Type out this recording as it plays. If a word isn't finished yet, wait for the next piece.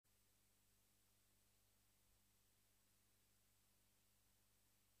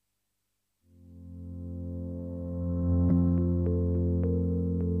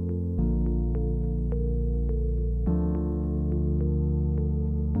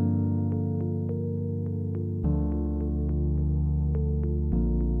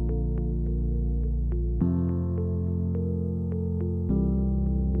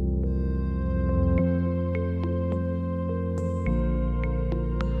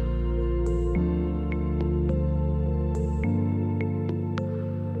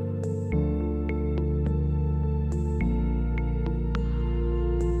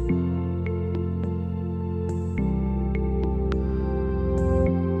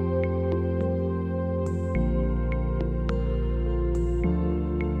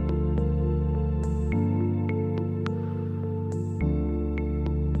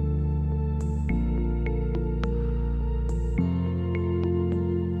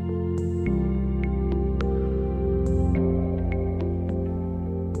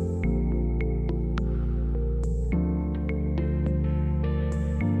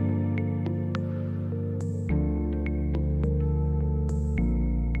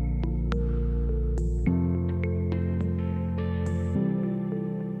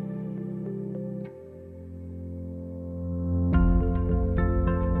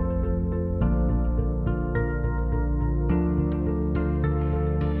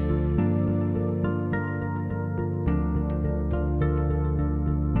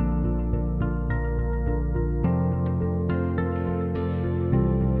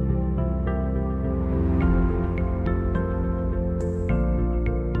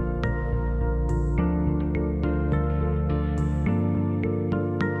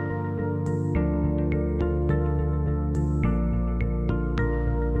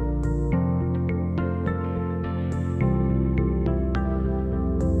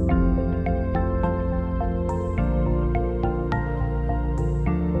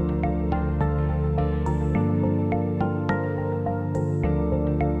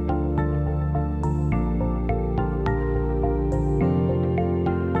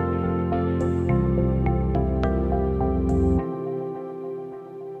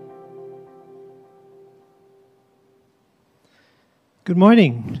Good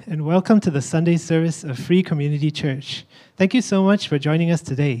morning, and welcome to the Sunday service of Free Community Church. Thank you so much for joining us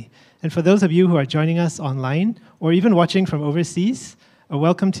today. And for those of you who are joining us online or even watching from overseas, a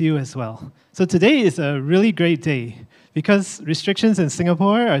welcome to you as well. So today is a really great day because restrictions in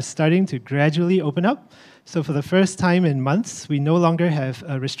Singapore are starting to gradually open up. So for the first time in months, we no longer have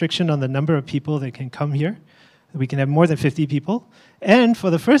a restriction on the number of people that can come here. We can have more than 50 people. And for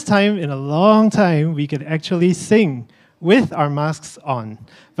the first time in a long time, we can actually sing with our masks on.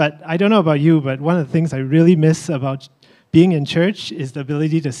 But I don't know about you, but one of the things I really miss about being in church is the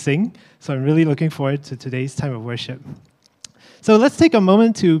ability to sing. So I'm really looking forward to today's time of worship. So let's take a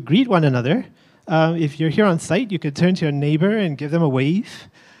moment to greet one another. If you're here on site, you could turn to your neighbor and give them a wave.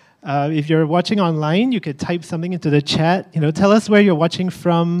 If you're watching online, you could type something into the chat. Tell us where you're watching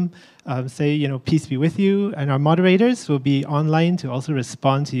from. Say, peace be with you. And our moderators will be online to also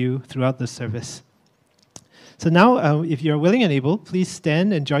respond to you throughout the service. So now, if you're willing and able, please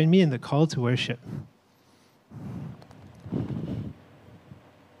stand and join me in the call to worship.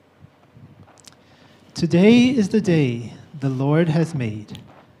 Today is the day the Lord has made.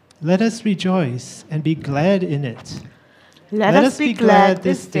 Let us rejoice and be glad in it. Let us be glad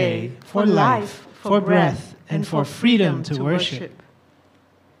this day for life, for breath, and for freedom to worship.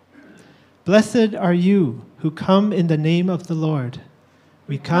 Blessed are you who come in the name of the Lord.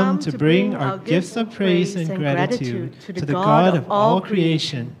 We come to bring our gifts of praise and gratitude to the God of all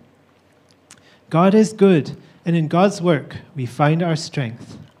creation. God is good, and in God's work we find our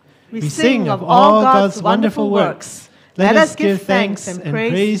strength. We sing of all God's wonderful works. Let us give thanks and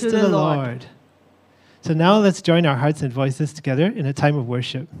praise to the Lord. So now let's join our hearts and voices together in a time of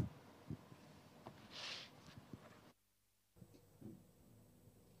worship.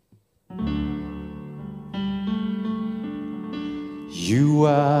 You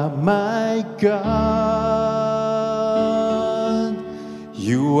are my God,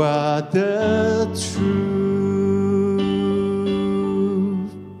 you are the truth.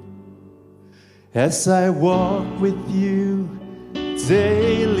 As I walk with you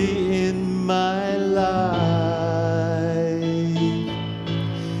daily in my life,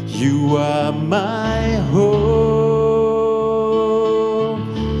 you are my home,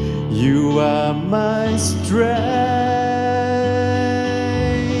 you are my strength.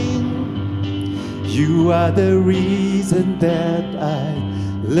 You are the reason that I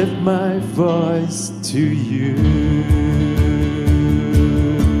lift my voice to you.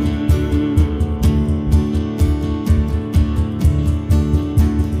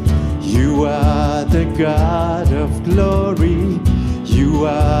 You are the God of glory. You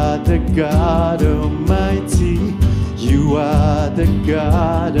are the God Almighty. You are the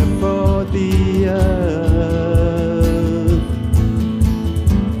God of all the earth.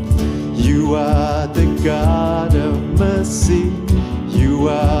 You are the God of mercy. You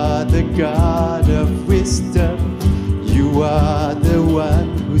are the God of wisdom. You are the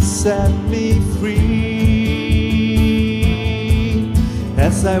one who set me free.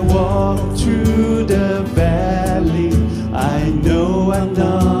 As I walk through the valley, I know I'm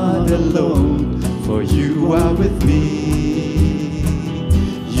not alone, for you are with me.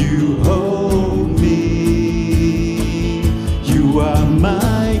 You hold me. You are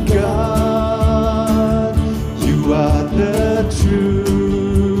my God. You are the truth.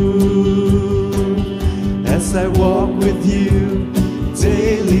 As I walk with you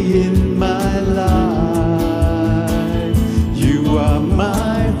daily in my life, you are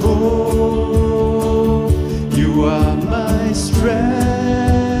my hope. You are my strength.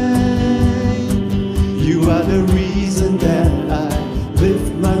 You are the reason that I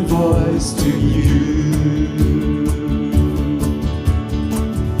lift my voice to you.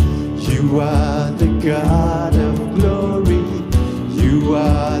 You are the God of glory. You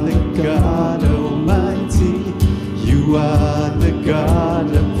are the God Almighty. You are the God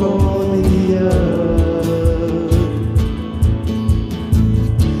of all the earth.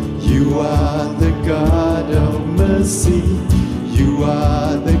 You are the God of mercy. You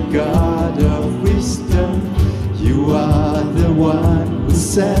are the God of wisdom. You are the one who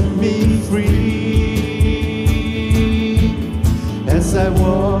set me free. As I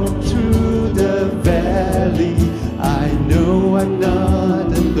walk through the valley, I know I'm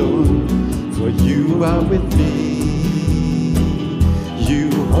not alone, for you are with me. You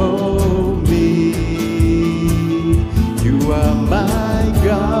hold me. You are my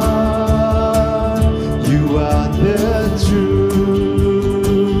God. You are the truth.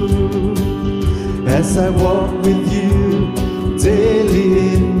 As I walk with you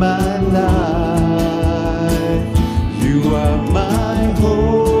daily in my life, you are my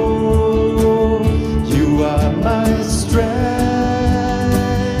hope. You are my strength.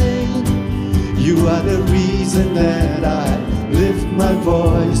 that I lift my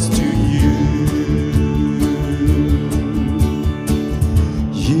voice to you.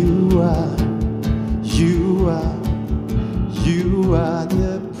 You are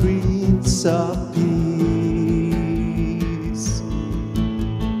the Prince of Peace.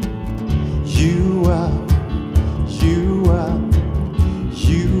 You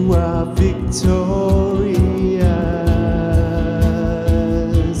are victorious.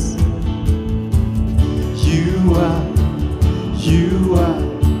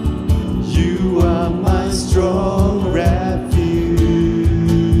 You are my strong refuge.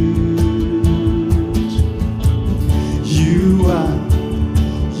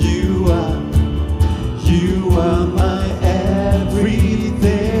 You are my everything.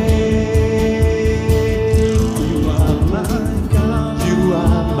 You are my God. You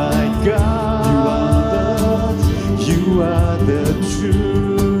are my God. You are the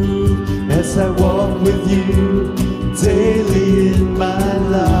truth. As I walk with you daily in my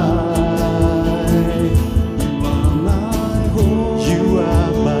life, you are my hope. You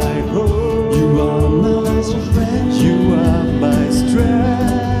are my hope. You are my strength. You are my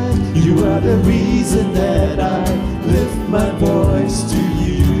strength. You are the reason that I lift my voice to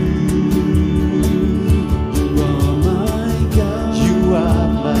you. You are my God. You are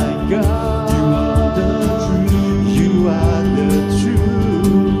my God. You are the truth. You are the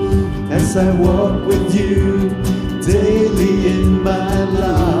truth. As I walk with you daily in my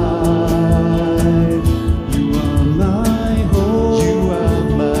life, you are my hope. You are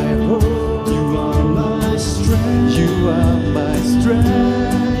my hope. You are my strength. You are my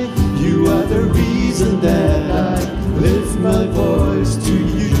strength. You are the reason that I lift my voice to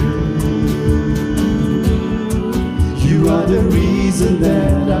you. You are the reason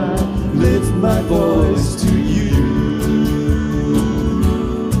that I lift my voice to you.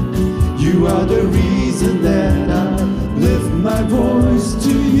 You are the reason that I lift my voice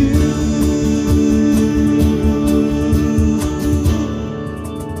to you.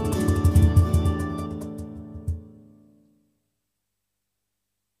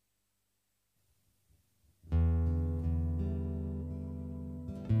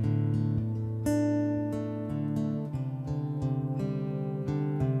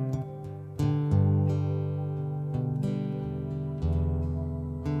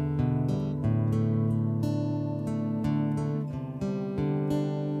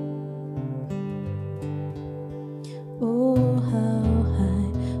 Oh, how high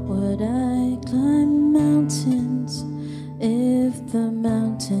would I climb mountains if the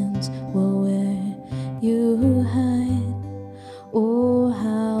mountains were where you hide? Oh,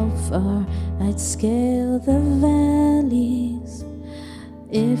 how far I'd scale the valleys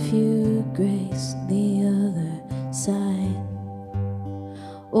if you graced the other side.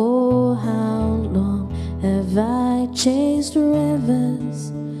 Oh, how long have I chased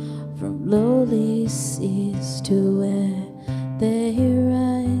rivers from lowly seas to where they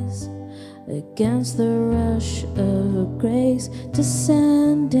rise, against the rush of grace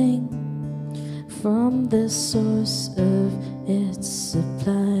descending from the source of its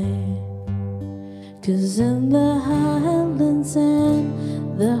supply. 'Cause in the highlands and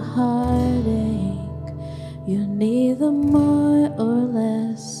the heartache, you're neither more or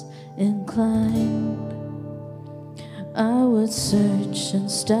less inclined. I would search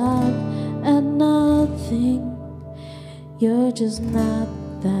and stop at nothing. You're just not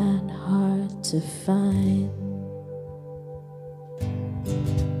that hard to find.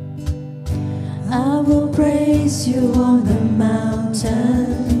 I will praise you on the mountain.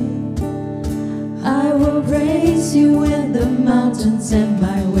 I will praise you in the mountains in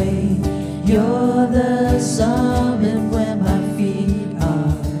my way. You're the summit where my feet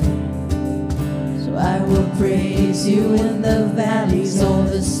are. So I will praise you in the valleys all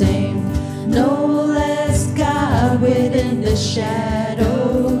the same. No less God within the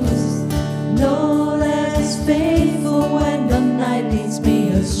shadows. No less faithful when the night leads me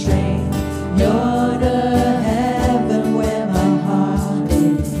astray. You're the heaven where my heart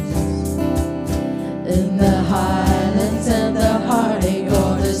is. In the highlands and the heartache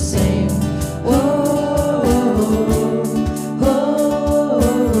are the same. Whoa, oh,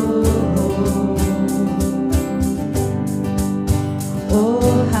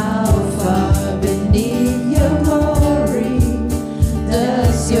 oh, how far beneath your glory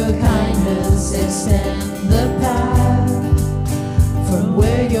does your kindness extend the path from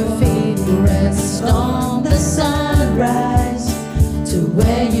where your feet rest on the sunrise to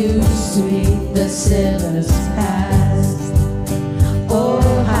where you sweep the sinner's past. Oh,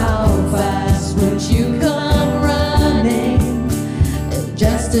 how fast would you come running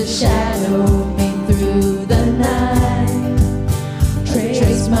just to shadow me through the night?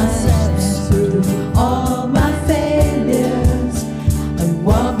 trace my steps through all my failures and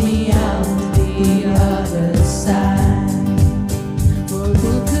walk me out the other side. For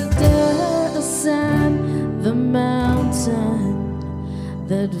who could dare ascend the mountain,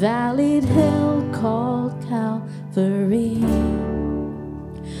 that valleyed hill called Calvary?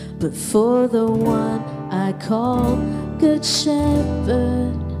 But for the one I call Good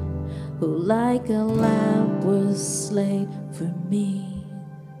Shepherd, who like a lamb was slain for me.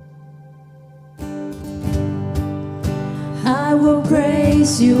 I will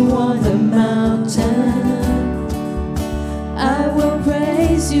praise you on the mountain. I will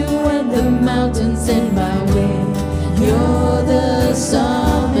praise you when the mountain's in my way. You're the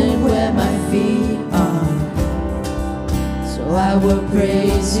summit where my feet are. So I will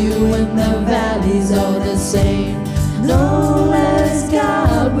praise you when the valleys are the same. No less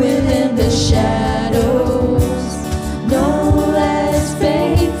God within the shadows, no less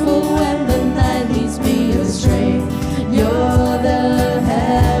faithful when the night leads me astray. You're the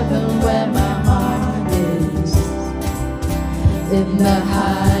heaven where my heart is. In the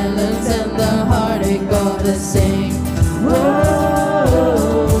highlands and the heartache all the same. Whoa,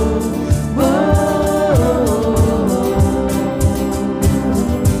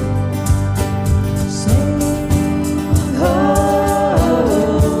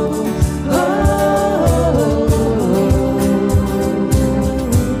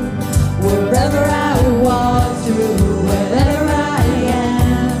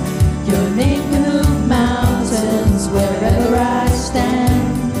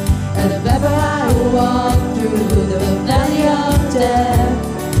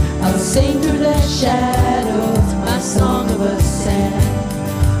 sing through the shadows my song of ascent.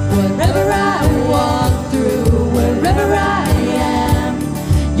 Wherever I walk through, wherever I am,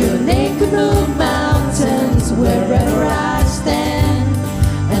 your name could move mountains. Wherever I stand,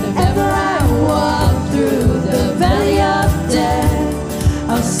 and if ever I walk through the valley of death,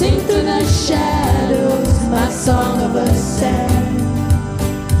 I'll sing through the shadows my song of ascent.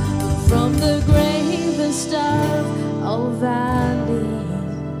 From the gravest of all valleys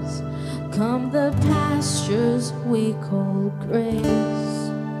come the pastures we call grace,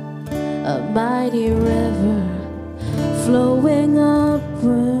 a mighty river flowing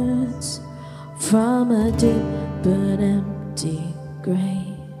upwards from a deep but empty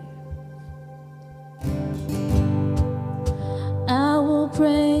grave. I will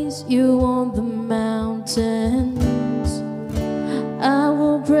praise you on the mountains. I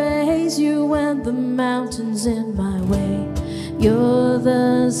will praise you when the mountain's in my way. You're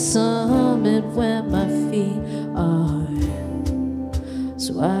the summit where my feet are.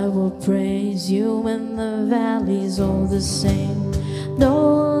 So I will praise you when the valley's all the same.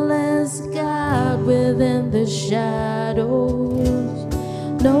 No less God within the shadows,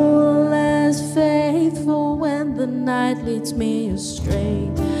 no less faithful when the night leads me astray.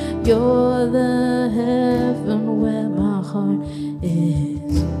 You're the heaven where my heart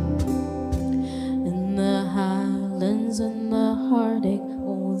is. In the highlands and the heartache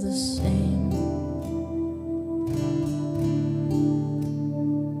all the same.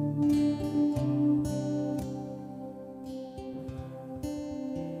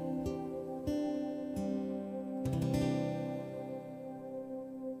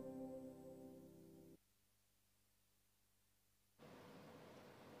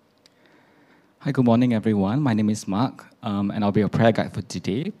 Hi, good morning, everyone. My name is Mark, and I'll be your prayer guide for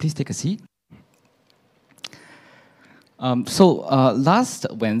today. Please take a seat. Last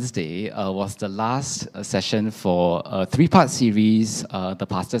Wednesday was the last session for a three-part series the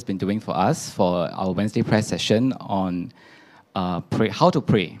pastor's been doing for us for our Wednesday prayer session on how to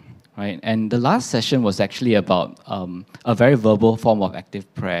pray, right? And the last session was actually about a very verbal form of active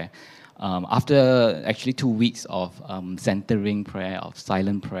prayer. After actually 2 weeks of centering prayer, of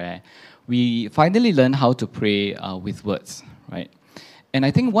silent prayer, we finally learned how to pray with words, right? And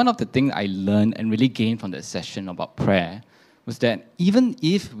I think one of the things I learned and really gained from that session about prayer was that even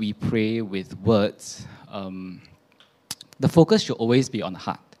if we pray with words, the focus should always be on the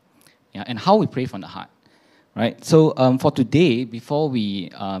heart, yeah, and how we pray from the heart, right? So for today, before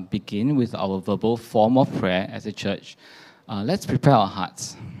we begin with our verbal form of prayer as a church, let's prepare our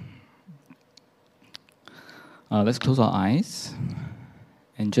hearts. Let's close our eyes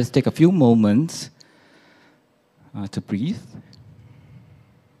and just take a few moments to breathe.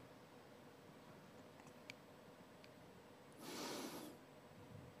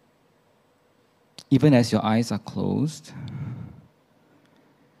 Even as your eyes are closed,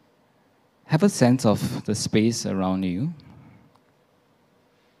 have a sense of the space around you.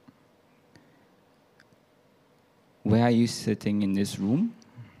 Where Why are you sitting in this room?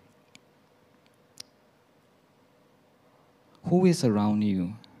 Who is around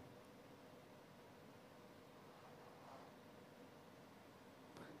you?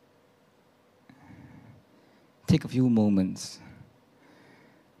 Take a few moments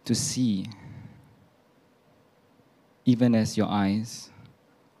to see, even as your eyes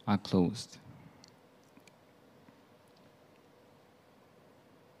are closed.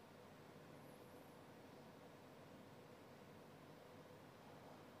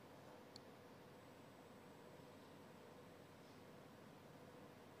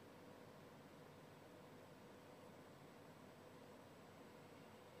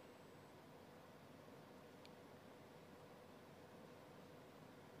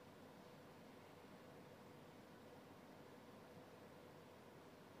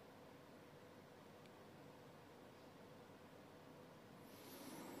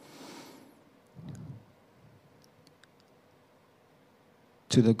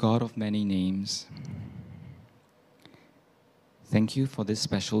 To the God of many names, thank you for this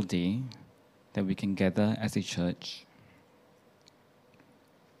special day that we can gather as a church.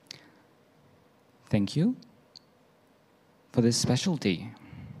 Thank you for this special day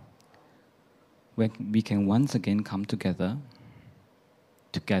when we can once again come together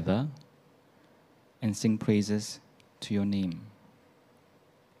and sing praises to your name.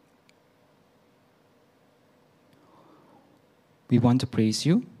 We want to praise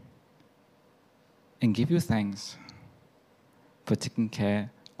you and give you thanks for taking care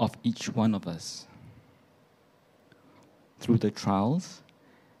of each one of us through the trials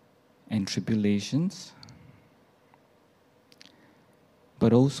and tribulations,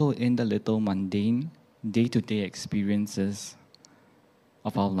 but also in the little mundane, day-to-day experiences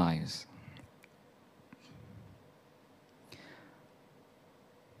of our lives.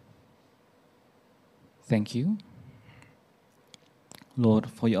 Thank you,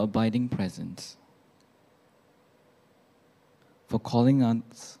 Lord, for your abiding presence, for calling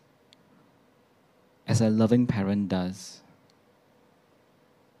us as a loving parent does,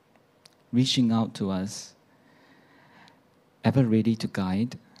 reaching out to us, ever ready to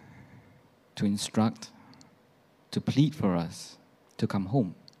guide, to instruct, to plead for us to come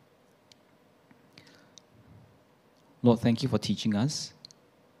home. Lord, thank you for teaching us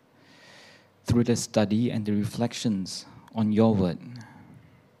through the study and the reflections on your word,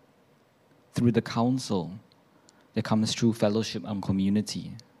 through the counsel that comes through fellowship and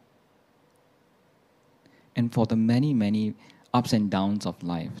community, and for the many, many ups and downs of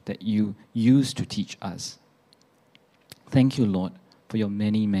life that you use to teach us. Thank you, Lord, for your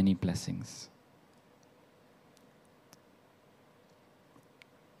many, many blessings.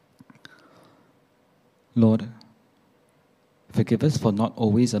 Lord, forgive us for not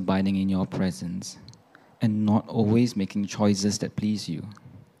always abiding in your presence and not always making choices that please you.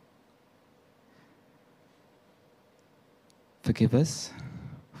 Forgive us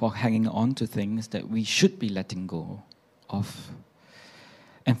for hanging on to things that we should be letting go of,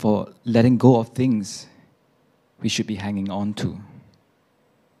 and for letting go of things we should be hanging on to.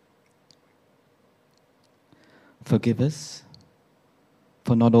 Forgive us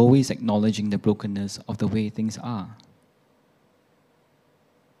for not always acknowledging the brokenness of the way things are,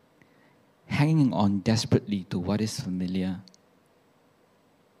 hanging on desperately to what is familiar,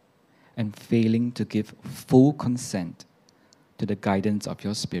 and failing to give full consent to the guidance of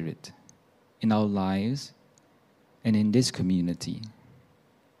your Spirit in our lives and in this community.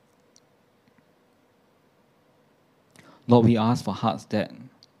 Lord, we ask for hearts that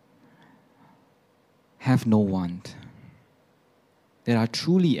have no want, that are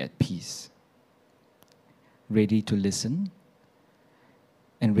truly at peace, ready to listen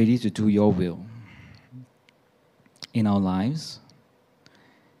and ready to do your will in our lives,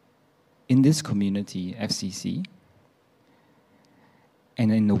 in this community, FCC,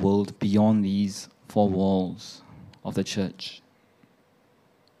 and in the world beyond these four walls of the church.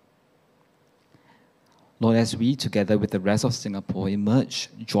 Lord, as we, together with the rest of Singapore, emerge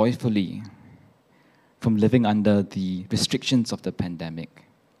joyfully from living under the restrictions of the pandemic,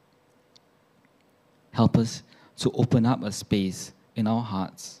 help us to open up a space in our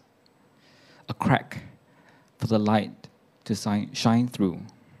hearts, a crack for the light to shine through,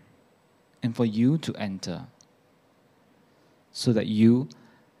 and for you to enter, so that you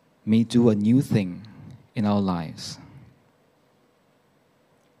may do a new thing in our lives.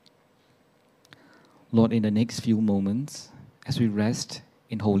 Lord, in the next few moments, as we rest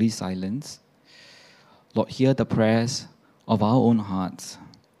in holy silence, Lord, hear the prayers of our own hearts,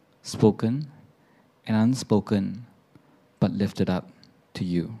 spoken and unspoken, but lifted up to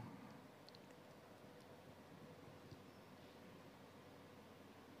you.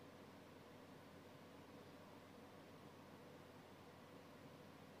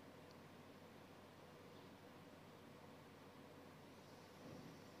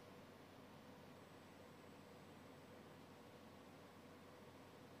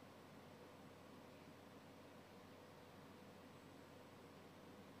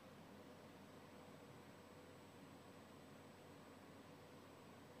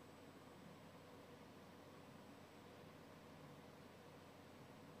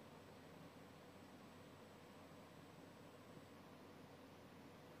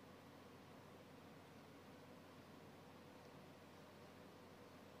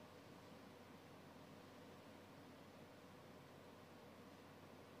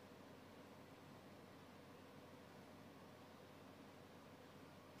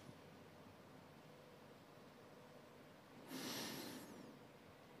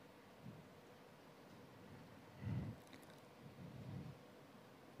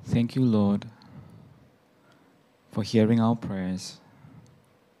 Thank you, Lord, for hearing our prayers.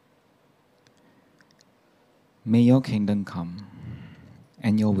 May your kingdom come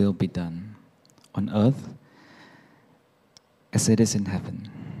and your will be done on earth as it is in heaven.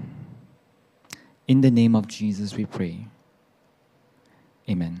 In the name of Jesus we pray.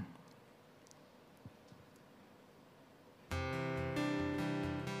 Amen.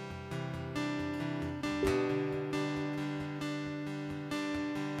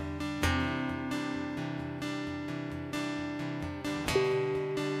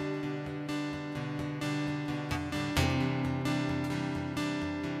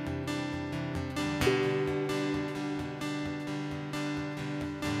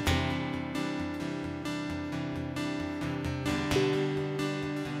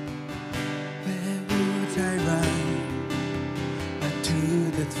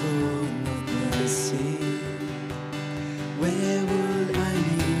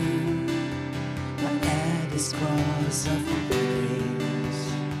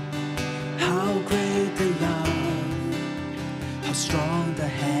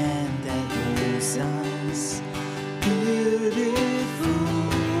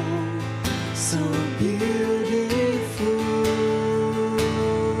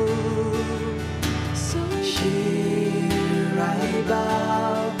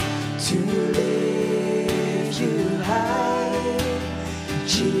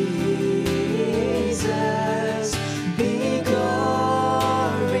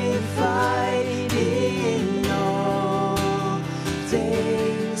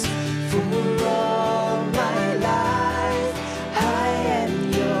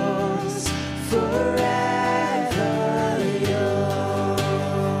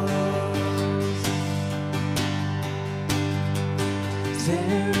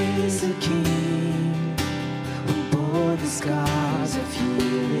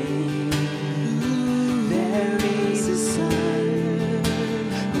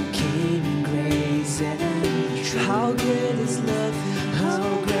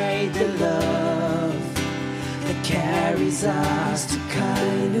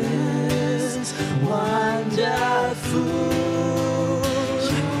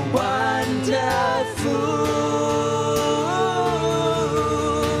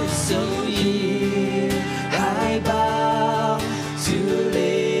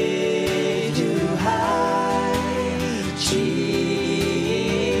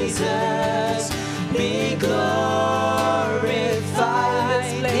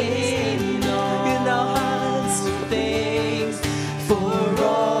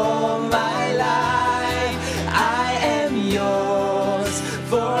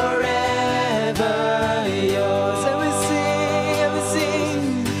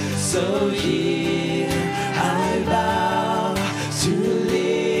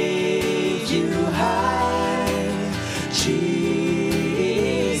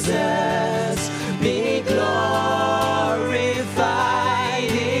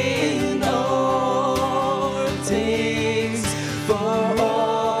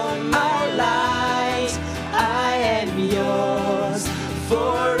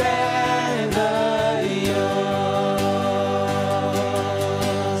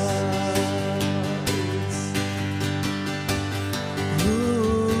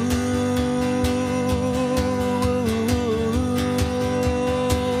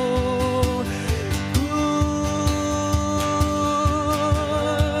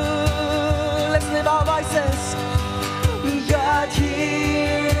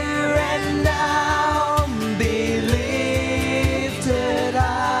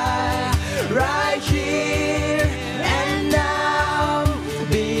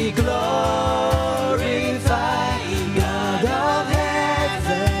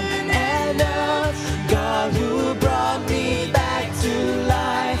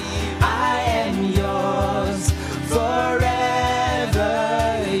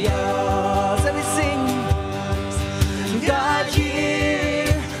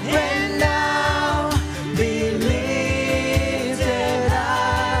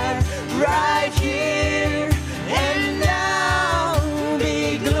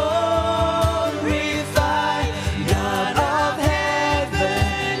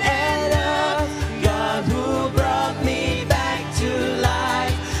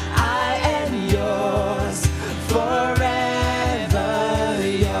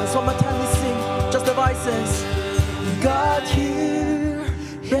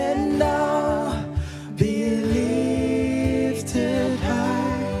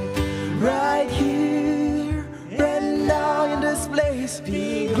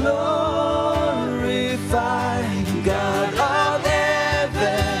 glorified, God of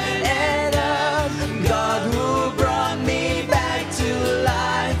heaven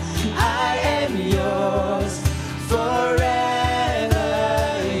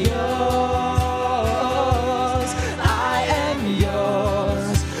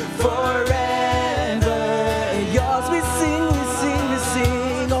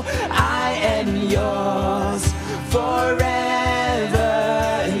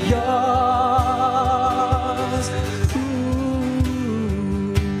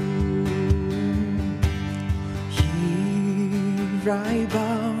I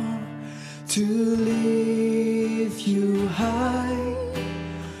bow to lift you high.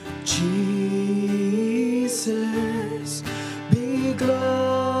 Jesus, be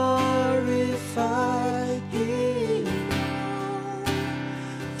glorified in all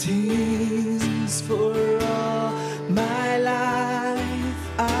things. For all my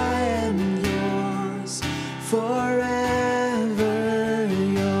life I am yours, forever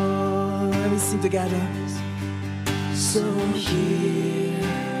yours. Let me sing together. So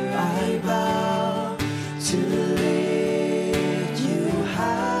here I bow to lift you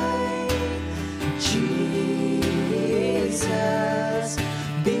high. Jesus,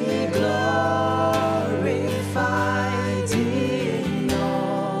 be glorified in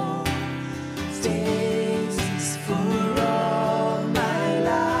all things. For all my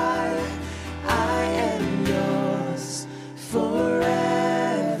life I am yours,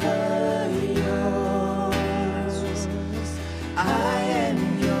 forever yours. I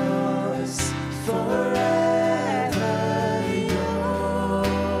am yours, forever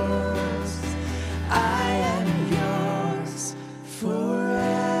yours. I am yours, forever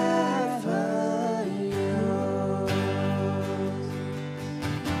yours.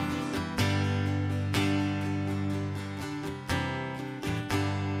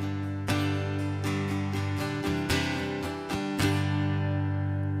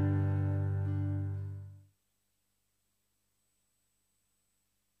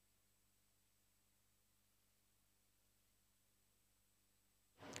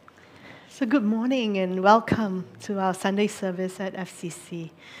 So good morning and welcome to our Sunday service at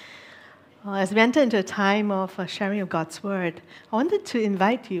FCC. As we enter into a time of sharing of God's Word, I wanted to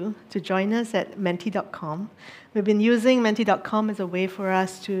invite you to join us at Menti.com. We've been using Menti.com as a way for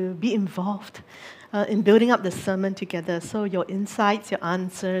us to be involved in building up the sermon together. So your insights, your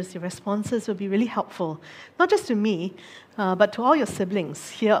answers, your responses will be really helpful, not just to me, but to all your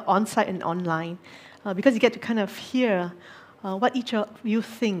siblings here on-site and online, because you get to kind of hear what each of you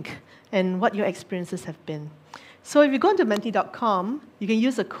think and what your experiences have been. So if you go into Menti.com, you can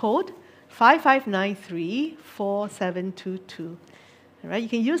use the code 55934722. All right, you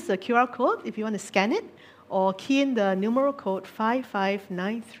can use the QR code if you want to scan it, or key in the numeral code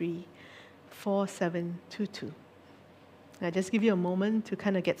 55934722. I just give you a moment to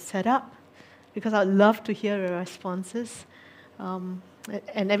kind of get set up, because I'd love to hear your responses. And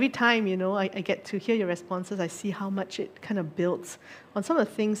every time, I get to hear your responses, I see how much it kind of builds on some of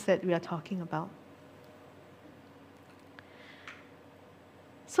the things that we are talking about.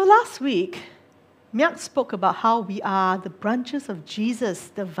 So last week, Myak spoke about how we are the branches of Jesus,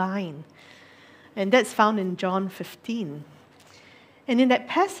 the vine. And that's found in John 15. And in that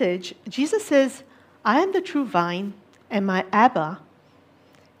passage, Jesus says, I am the true vine, and my Abba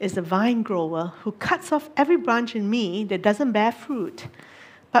is the vine grower who cuts off every branch in me that doesn't bear fruit,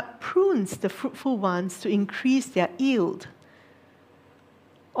 but prunes the fruitful ones to increase their yield,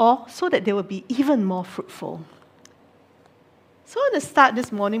 or so that they will be even more fruitful. So I want to start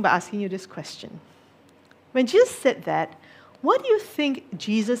this morning by asking you this question. When Jesus said that, what do you think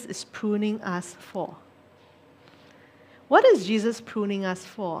Jesus is pruning us for? What is Jesus pruning us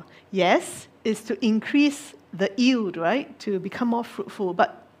for? Yes, it's to increase the yield, right? To become more fruitful.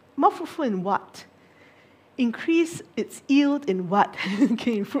 But more fruitful in what? Increase its yield in what?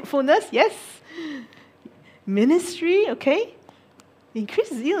 Okay, in fruitfulness, yes. Ministry, okay.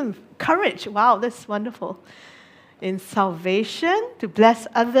 Increase its yield in courage. Wow, that's wonderful. In salvation, to bless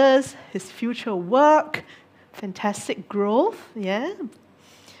others, his future work, fantastic growth, yeah.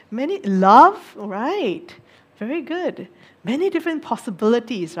 Many love, right. Very good. Many different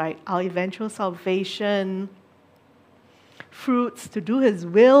possibilities, right? Our eventual salvation, fruits to do his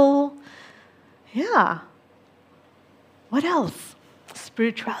will. Yeah. What else?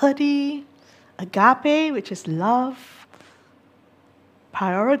 Spirituality, agape, which is love,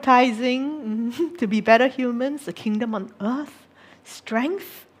 prioritizing to be better humans, the kingdom on earth,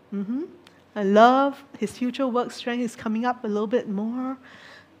 strength. I love his future work strength is coming up a little bit more.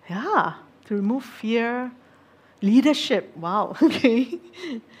 Yeah, to remove fear. Leadership, wow, okay.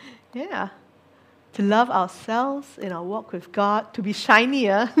 Yeah. To love ourselves in our walk with God, to be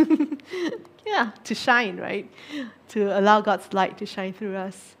shinier. Yeah, to shine, right? To allow God's light to shine through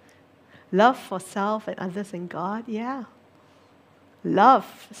us. Love for self and others and God, yeah.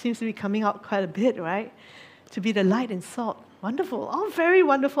 Love seems to be coming out quite a bit, right? To be the light and salt. Wonderful. All very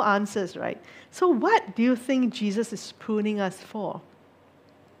wonderful answers, right? So what do you think Jesus is pruning us for?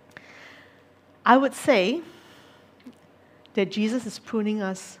 I would say that Jesus is pruning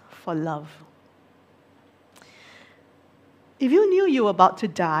us for love. If you knew you were about to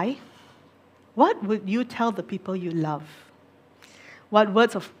die, what would you tell the people you love? What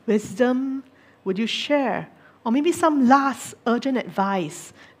words of wisdom would you share? Or maybe some last urgent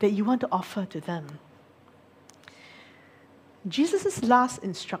advice that you want to offer to them? Jesus' last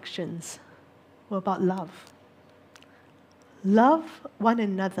instructions were about love. Love one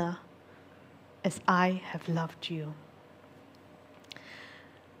another as I have loved you.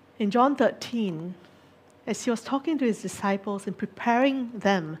 In John 13, as he was talking to his disciples and preparing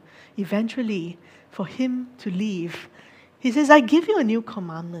them eventually for him to leave, he says, I give you a new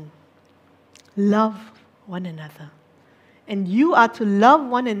commandment. Love one another. And you are to love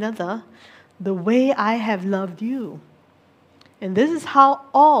one another the way I have loved you. And this is how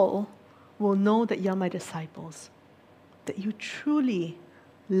all will know that you're my disciples, that you truly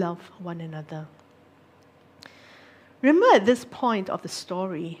love one another. Remember, at this point of the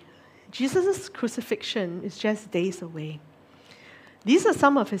story, Jesus' crucifixion is just days away. These are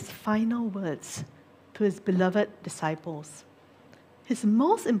some of his final words to his beloved disciples. His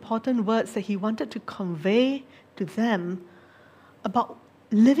most important words that he wanted to convey to them about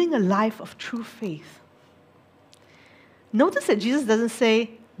living a life of true faith. Notice that Jesus doesn't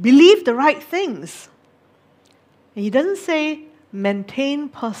say, believe the right things. And he doesn't say, maintain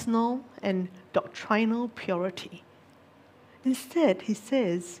personal and doctrinal purity. Instead, he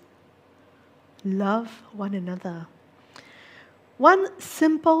says, love one another. One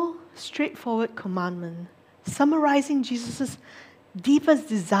simple, straightforward commandment, summarizing Jesus' deepest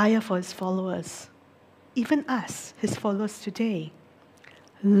desire for his followers, even us, his followers today.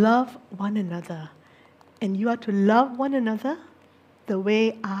 Love one another. And you are to love one another the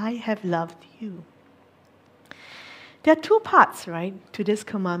way I have loved you. There are two parts, right, to this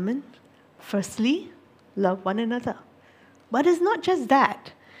commandment. Firstly, love one another. But it's not just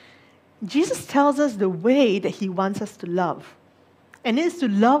that. Jesus tells us the way that he wants us to love. And it is to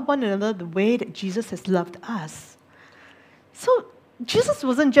love one another the way that Jesus has loved us. So Jesus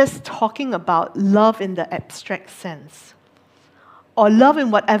wasn't just talking about love in the abstract sense, or love in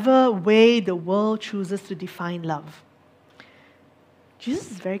whatever way the world chooses to define love.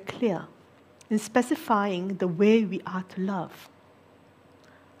 Jesus is very clear in specifying the way we are to love.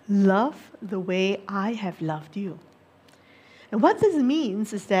 Love the way I have loved you. And what this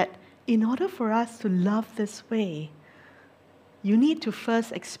means is that in order for us to love this way, you need to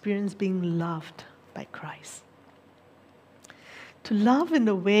first experience being loved by Christ. To love in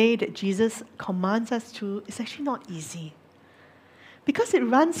the way that Jesus commands us to is actually not easy, because it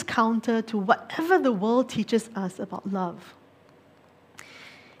runs counter to whatever the world teaches us about love.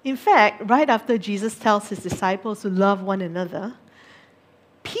 In fact, right after Jesus tells his disciples to love one another,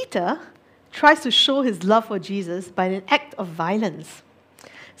 Peter tries to show his love for Jesus by an act of violence.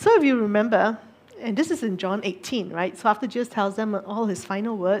 So if you remember, and this is in John 18, right? So after Jesus tells them all his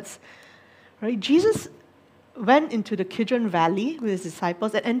final words, right? Jesus went into the Kidron Valley with his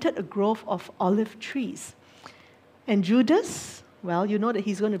disciples and entered a grove of olive trees. And Judas, well, you know that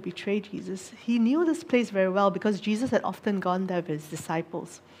he's going to betray Jesus. He knew this place very well because Jesus had often gone there with his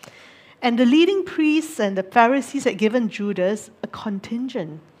disciples. And the leading priests and the Pharisees had given Judas a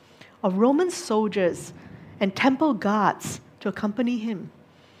contingent of Roman soldiers and temple guards to accompany him.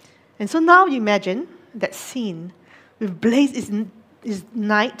 And so now you imagine that scene with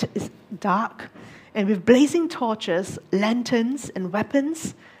night is dark, and with blazing torches, lanterns, and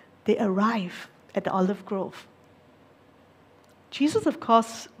weapons, they arrive at the olive grove. Jesus, of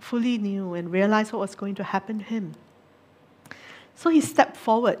course, fully knew and realized what was going to happen to him. So he stepped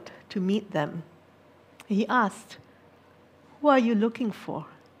forward to meet them. He asked, "Who are you looking for?"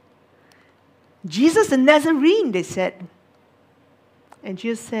 "Jesus the Nazarene," they said. And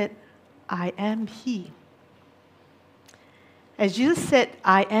Jesus said, "I am he." As Jesus said,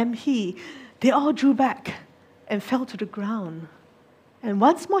 "I am he," they all drew back and fell to the ground. And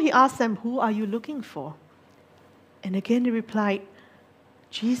once more he asked them, "Who are you looking for?" And again they replied,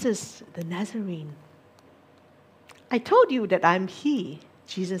 "Jesus the Nazarene." "I told you that I'm he,"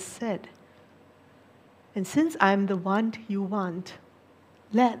 Jesus said. "And since I'm the one you want,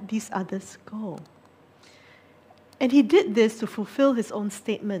 let these others go." And he did this to fulfill his own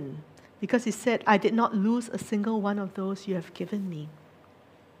statement, because he said, "I did not lose a single one of those you have given me."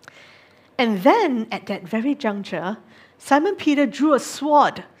 And then, at that very juncture, Simon Peter drew a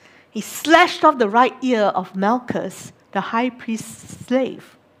sword. He slashed off the right ear of Malchus, the high priest's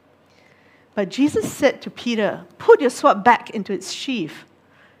slave. But Jesus said to Peter, "Put your sword back into its sheath.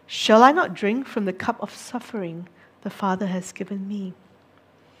 Shall I not drink from the cup of suffering the Father has given me?"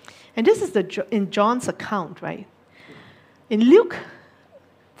 And this is in John's account, right? In Luke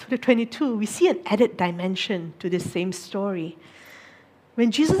 22, we see an added dimension to this same story. When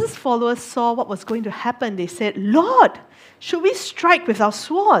Jesus' followers saw what was going to happen, they said, "Lord, should we strike with our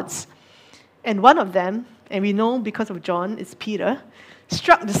swords?" And one of them, and we know because of John, it's Peter,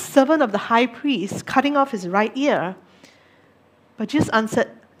 struck the servant of the high priest, cutting off his right ear. But Jesus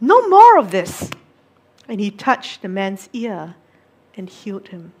answered, "No more of this." And he touched the man's ear and healed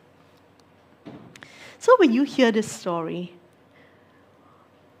him. So when you hear this story,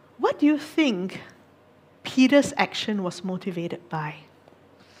 what do you think Peter's action was motivated by?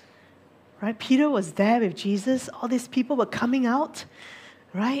 Right? Peter was there with Jesus. All these people were coming out,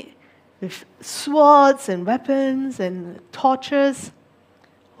 right? With swords and weapons and torches.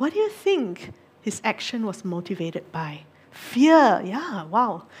 What do you think his action was motivated by? Fear, yeah,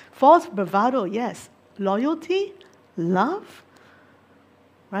 wow. False bravado, yes. Loyalty, love,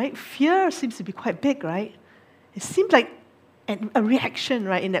 right? Fear seems to be quite big, right? It seemed like a reaction,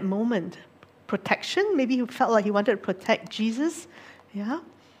 right, in that moment. Protection, maybe he felt like he wanted to protect Jesus, yeah.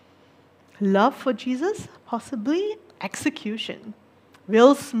 Love for Jesus, possibly. Execution.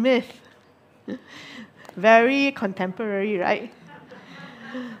 Will Smith. Very contemporary, right?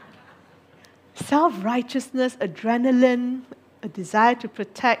 Self-righteousness, adrenaline, a desire to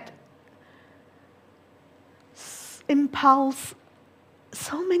protect, impulse,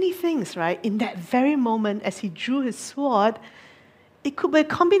 so many things, right? In that very moment, as he drew his sword, it could be a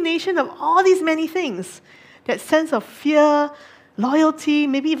combination of all these many things. That sense of fear, loyalty,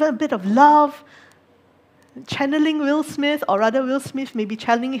 maybe even a bit of love, channeling Will Smith, or rather Will Smith maybe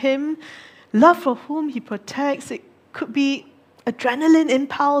channeling him, love for whom he protects. It could be adrenaline,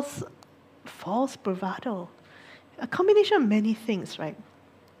 impulse, false bravado. A combination of many things, right?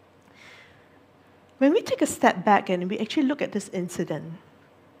 When we take a step back and we actually look at this incident,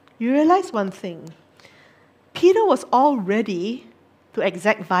 you realize one thing. Peter was all ready to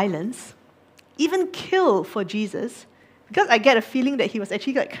exact violence, even kill for Jesus, because I get a feeling that he was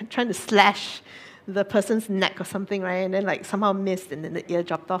actually like trying to slash the person's neck or something, right? And then like somehow missed and then the ear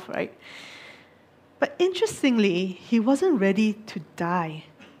dropped off, right? But interestingly, he wasn't ready to die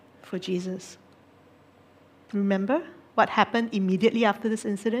for Jesus. Remember what happened immediately after this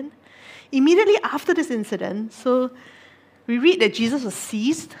incident? Immediately after this incident, so we read that Jesus was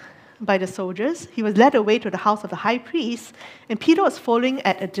seized by the soldiers. He was led away to the house of the high priest, and Peter was following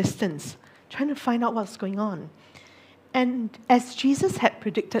at a distance, trying to find out what's going on. And as Jesus had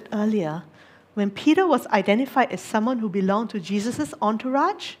predicted earlier, when Peter was identified as someone who belonged to Jesus'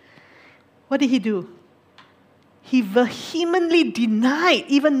 entourage, what did he do? He vehemently denied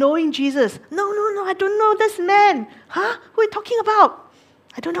even knowing Jesus. No, I don't know this man. Huh? Who are you talking about?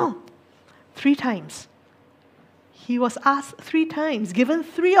 I don't know. 3 times. He was asked 3 times, given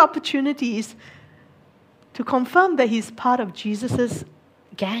 3 opportunities to confirm that he's part of Jesus'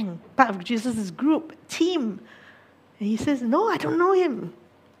 gang, part of Jesus' group, team. And he says, no, I don't know him.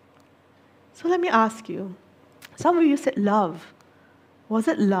 So let me ask you, some of you said love. Was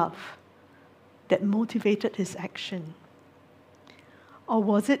it love that motivated his action? Or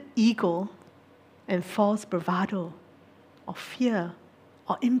was it ego and false bravado, or fear,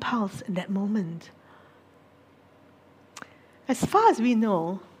 or impulse in that moment? As far as we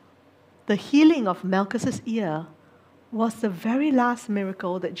know, the healing of Malchus's ear was the very last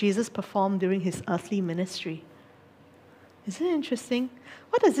miracle that Jesus performed during his earthly ministry. Isn't it interesting?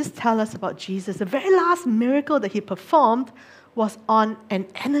 What does this tell us about Jesus? The very last miracle that he performed was on an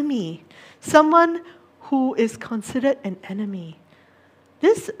enemy, someone who is considered an enemy.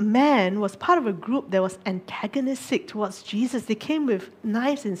 This man was part of a group that was antagonistic towards Jesus. They came with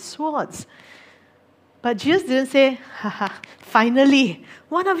knives and swords. But Jesus didn't say, finally,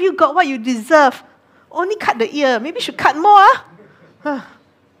 one of you got what you deserve. Only cut the ear. Maybe you should cut more.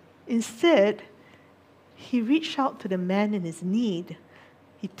 Instead, he reached out to the man in his need.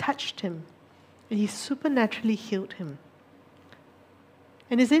 He touched him, and he supernaturally healed him.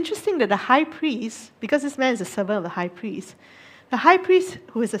 And it's interesting that the high priest, because this man is a servant of the high priest, the high priest,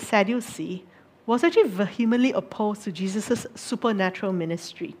 who is a Sadducee, was actually vehemently opposed to Jesus' supernatural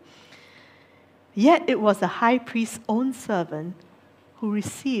ministry. Yet it was the high priest's own servant who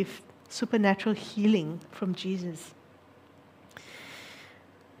received supernatural healing from Jesus.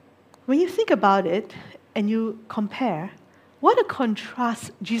 When you think about it and you compare, what a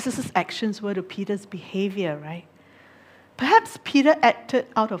contrast Jesus' actions were to Peter's behavior, right? Perhaps Peter acted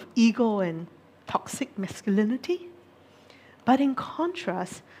out of ego and toxic masculinity. But in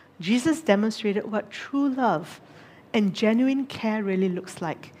contrast, Jesus demonstrated what true love and genuine care really looks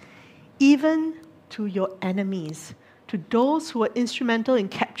like, even to your enemies, to those who were instrumental in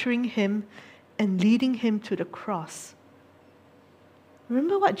capturing him and leading him to the cross.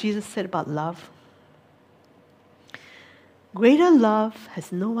 Remember what Jesus said about love? Greater love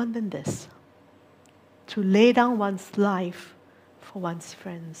has no one than this, to lay down one's life for one's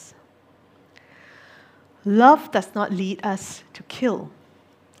friends. Love does not lead us to kill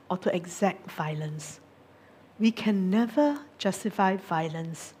or to exact violence. We can never justify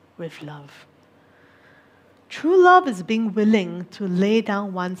violence with love. True love is being willing to lay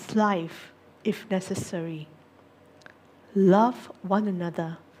down one's life if necessary. Love one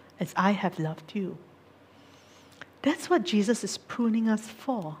another as I have loved you. That's what Jesus is pruning us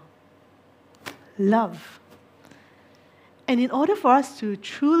for. Love. And in order for us to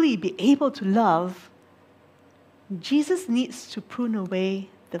truly be able to love, Jesus needs to prune away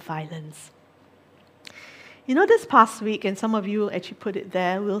the violence. You know, this past week, and some of you actually put it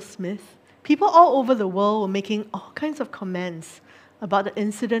there, Will Smith, people all over the world were making all kinds of comments about the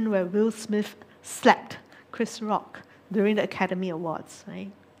incident where Will Smith slapped Chris Rock during the Academy Awards,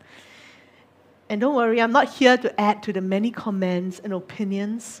 right? And don't worry, I'm not here to add to the many comments and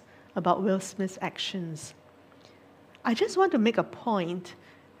opinions about Will Smith's actions. I just want to make a point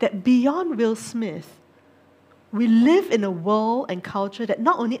that beyond Will Smith, we live in a world and culture that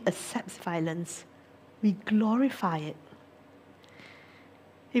not only accepts violence, we glorify it.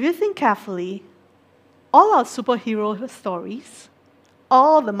 If you think carefully, all our superhero stories,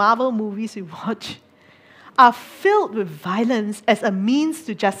 all the Marvel movies we watch, are filled with violence as a means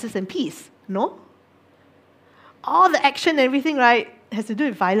to justice and peace, no? All the action and everything, right, has to do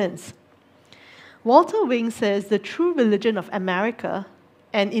with violence. Walter Wing says the true religion of America,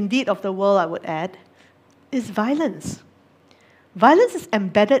 and indeed of the world, I would add, is violence. Violence is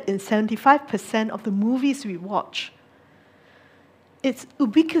embedded in 75% of the movies we watch. It's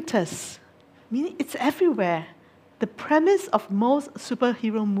ubiquitous, meaning it's everywhere. The premise of most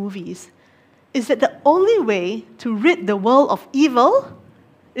superhero movies is that the only way to rid the world of evil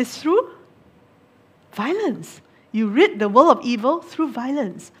is through violence. You rid the world of evil through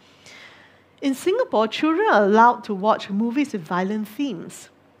violence. In Singapore, children are allowed to watch movies with violent themes,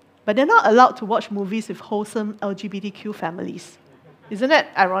 but they're not allowed to watch movies with wholesome LGBTQ families. Isn't that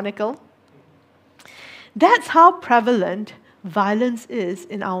ironical? That's how prevalent violence is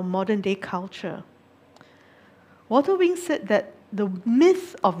in our modern-day culture. Walter Wing said that the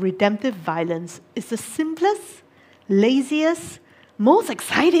myth of redemptive violence is the simplest, laziest, most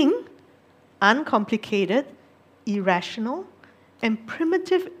exciting, uncomplicated, irrational, and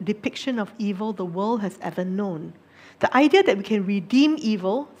primitive depiction of evil the world has ever known. The idea that we can redeem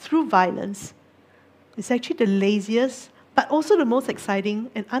evil through violence is actually the laziest, but also the most exciting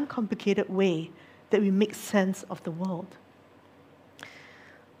and uncomplicated way that we make sense of the world.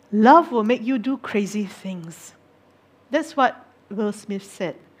 Love will make you do crazy things. That's what Will Smith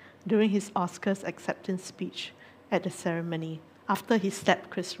said during his Oscars acceptance speech at the ceremony after he slapped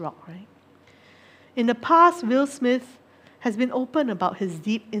Chris Rock, right? In the past, Will Smith has been open about his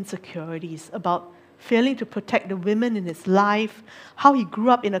deep insecurities, about failing to protect the women in his life, how he grew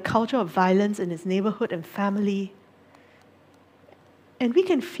up in a culture of violence in his neighborhood and family. And we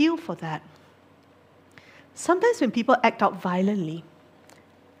can feel for that. Sometimes when people act out violently,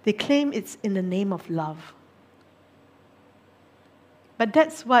 they claim it's in the name of love. But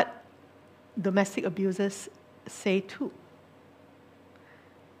that's what domestic abusers say too.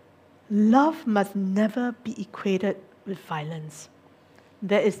 Love must never be equated with violence.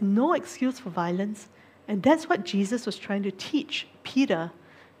 There is no excuse for violence, and that's what Jesus was trying to teach Peter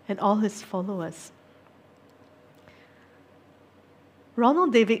and all his followers.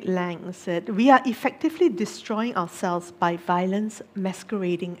 Ronald David Lang said, "We are effectively destroying ourselves by violence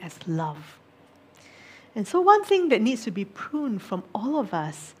masquerading as love." And so one thing that needs to be pruned from all of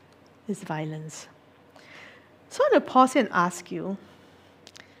us is violence. So I'm going to pause here and ask you,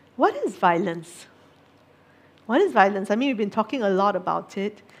 what is violence? What is violence? I mean, we've been talking a lot about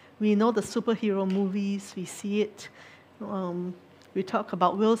it. We know the superhero movies, we see it. We talk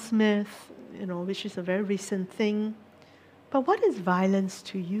about Will Smith, which is a very recent thing. But what is violence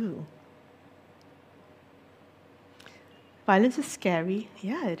to you? Violence is scary.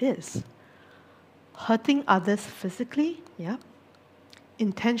 Yeah, it is. Hurting others physically. Yeah.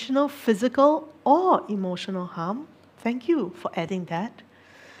 Intentional physical or emotional harm. Thank you for adding that.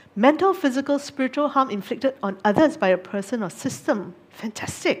 Mental, physical, spiritual harm inflicted on others by a person or system.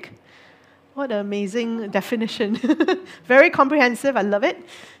 Fantastic. What an amazing definition. Very comprehensive. I love it.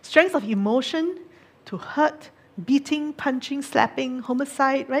 Strength of emotion to hurt, beating, punching, slapping,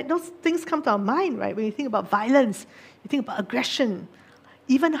 homicide, right? Those things come to our mind, right? When you think about violence, you think about aggression,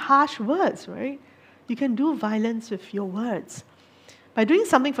 even harsh words, right? You can do violence with your words. By doing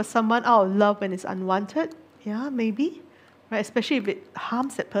something for someone out of love when it's unwanted, yeah, maybe, right? Especially if it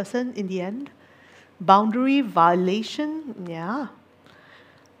harms that person in the end. Boundary violation, yeah.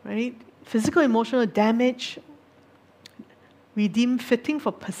 Right? Physical, emotional damage, we deem fitting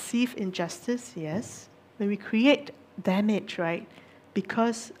for perceived injustice, yes. When we create damage, right,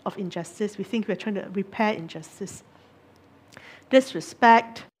 because of injustice, we think we're trying to repair injustice.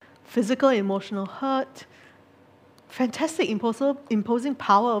 Disrespect, physical, emotional hurt, fantastic imposing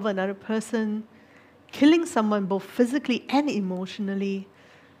power over another person, killing someone both physically and emotionally,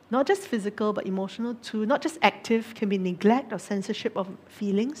 not just physical but emotional too, not just active, can be neglect or censorship of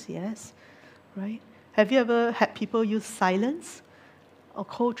feelings, yes, right? Have you ever had people use silence or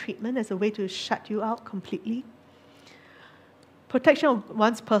cold treatment as a way to shut you out completely? Protection of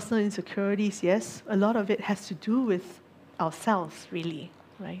one's personal insecurities, yes, a lot of it has to do with ourselves, really,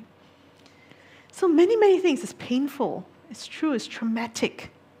 right? So many, many things. It's painful. It's true. It's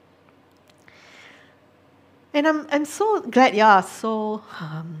traumatic. And I'm so glad you are so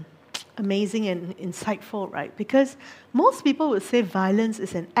amazing and insightful, right? Because most people would say violence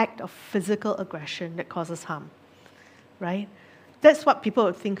is an act of physical aggression that causes harm, right? That's what people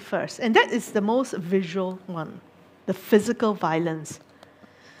would think first. And that is the most visual one, the physical violence.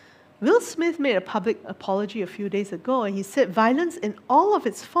 Will Smith made a public apology a few days ago, and he said violence in all of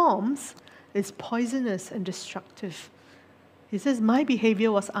its forms is poisonous and destructive. He says, my behavior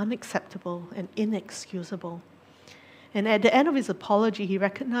was unacceptable and inexcusable. And at the end of his apology, he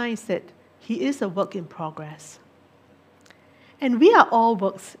recognized that he is a work in progress. And we are all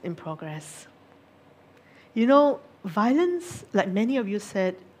works in progress. You know, violence, like many of you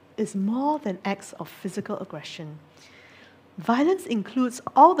said, is more than acts of physical aggression. Violence includes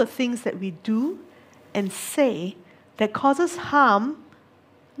all the things that we do and say that causes harm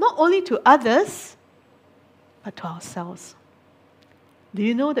not only to others, but to ourselves. Do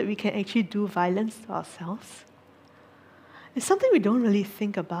you know that we can actually do violence to ourselves? It's something we don't really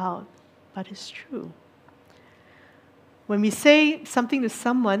think about, but it's true. When we say something to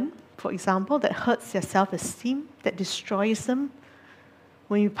someone, for example, that hurts their self-esteem, that destroys them,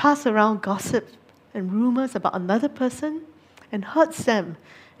 when you pass around gossip and rumors about another person and hurts them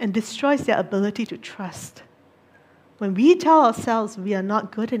and destroys their ability to trust, when we tell ourselves we are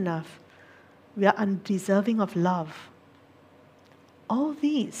not good enough, we are undeserving of love, all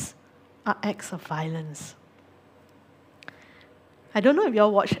these are acts of violence. I don't know if you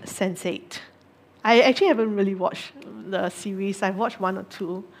all watched Sense8. I actually haven't really watched the series. I've watched 1 or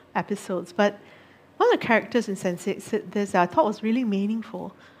 2 episodes, but one of the characters in Sense8 said this that I thought was really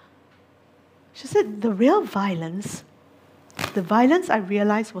meaningful. She said, the real violence, the violence I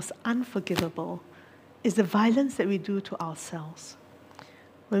realized was unforgivable, is the violence that we do to ourselves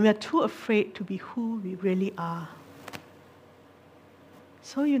when we are too afraid to be who we really are.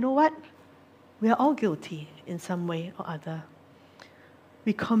 So you know what? We are all guilty in some way or other.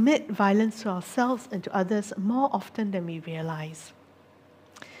 We commit violence to ourselves and to others more often than we realize.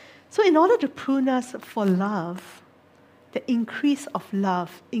 So in order to prune us for love, the increase of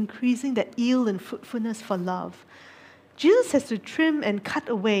love, increasing that yield and fruitfulness for love, Jesus has to trim and cut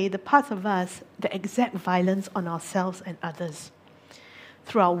away the parts of us that exact violence on ourselves and others.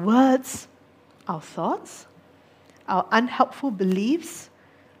 Through our words, our thoughts, our unhelpful beliefs,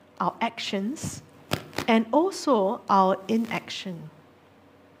 our actions, and also our inaction.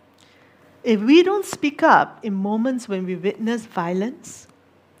 If we don't speak up in moments when we witness violence,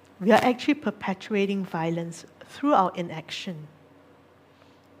 we are actually perpetuating violence through our inaction.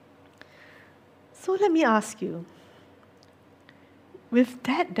 So let me ask you, with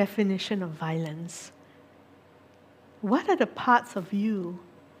that definition of violence, what are the parts of you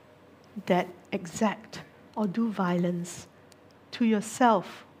that exact or do violence to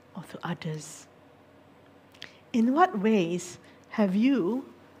yourself or to others? In what ways have you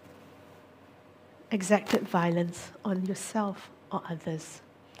exacted violence on yourself or others?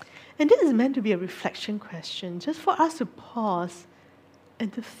 And this is meant to be a reflection question, just for us to pause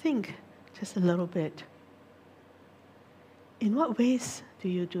and to think just a little bit. In what ways do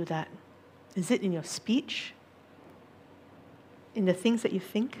you do that? Is it in your speech? In the things that you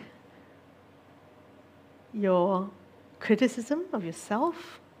think? Your criticism of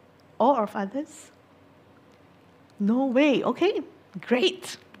yourself or of others? No way. Okay,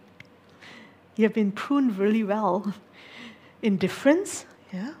 great. You have been pruned really well. Indifference,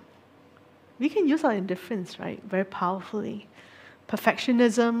 yeah. We can use our indifference, right, very powerfully.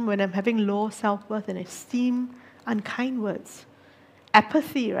 Perfectionism, when I'm having low self-worth and esteem, unkind words.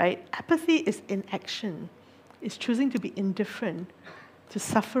 Apathy, right? Apathy is inaction. It's choosing to be indifferent to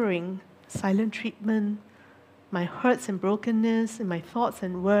suffering, silent treatment, my hurts and brokenness in my thoughts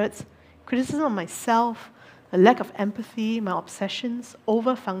and words, criticism of myself, a lack of empathy, my obsessions,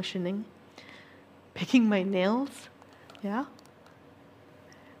 over-functioning. picking my nails, yeah?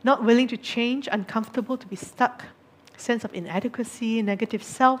 Not willing to change, uncomfortable to be stuck, sense of inadequacy, negative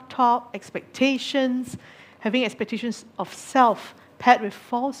self-talk, expectations, having expectations of self paired with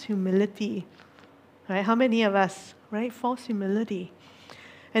false humility, right? How many of us, right? False humility.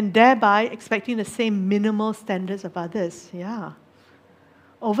 And thereby expecting the same minimal standards of others, yeah.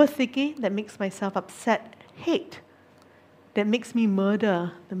 Overthinking that makes myself upset, hate that makes me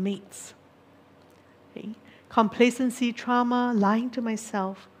murder the mates. Okay? Complacency, trauma, lying to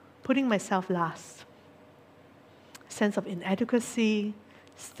myself, putting myself last. Sense of inadequacy,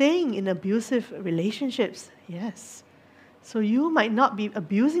 staying in abusive relationships, yes. So you might not be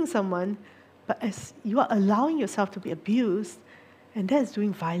abusing someone, but as you are allowing yourself to be abused, and that is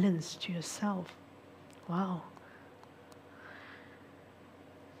doing violence to yourself. Wow.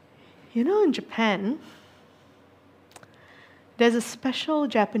 You know, in Japan, there's a special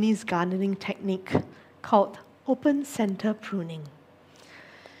Japanese gardening technique called open center pruning.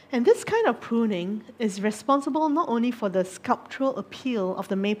 And this kind of pruning is responsible not only for the sculptural appeal of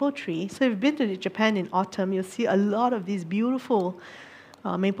the maple tree. So if you've been to Japan in autumn, you'll see a lot of these beautiful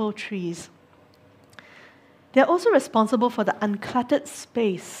maple trees. They're also responsible for the uncluttered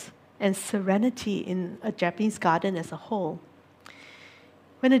space and serenity in a Japanese garden as a whole.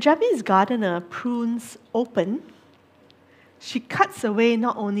 When a Japanese gardener prunes open, she cuts away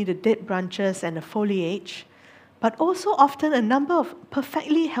not only the dead branches and the foliage, but also often a number of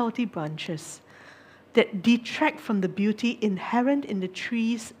perfectly healthy branches that detract from the beauty inherent in the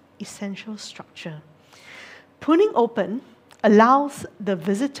tree's essential structure. Pruning open allows the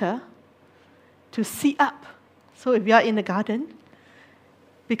visitor to see up. So if you are in the garden,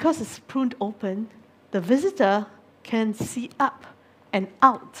 because it's pruned open, the visitor can see up and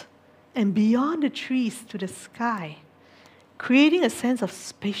out and beyond the trees to the sky, creating a sense of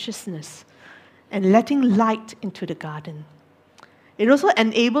spaciousness and letting light into the garden. It also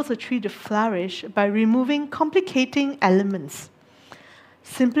enables a tree to flourish by removing complicating elements,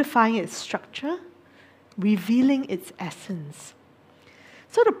 simplifying its structure, revealing its essence.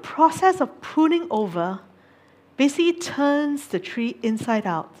 So the process of pruning over basically turns the tree inside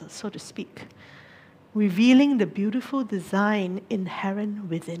out, so to speak, revealing the beautiful design inherent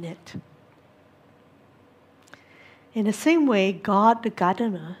within it. In the same way, God, the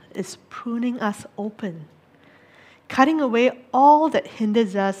gardener, is pruning us open, cutting away all that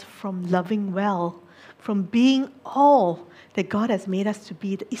hinders us from loving well, from being all that God has made us to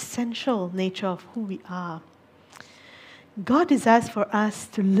be, the essential nature of who we are. God desires for us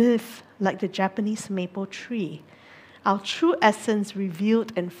to live like the Japanese maple tree, our true essence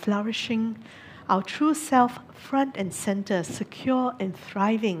revealed and flourishing, our true self front and center, secure and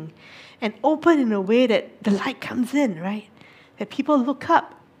thriving, and open in a way that the light comes in, right? That people look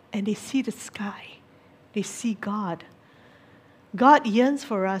up and they see the sky. They see God. God yearns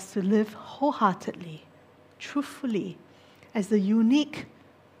for us to live wholeheartedly, truthfully, as the unique,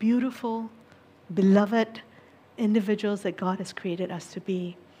 beautiful, beloved individuals that God has created us to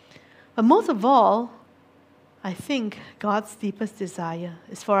be. But most of all, I think God's deepest desire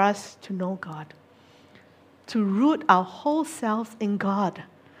is for us to know God, to root our whole selves in God,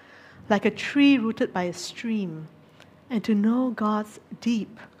 like a tree rooted by a stream, and to know God's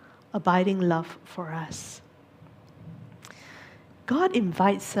deep, abiding love for us. God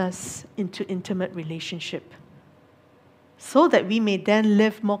invites us into intimate relationship so that we may then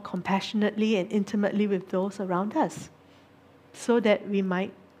live more compassionately and intimately with those around us, so that we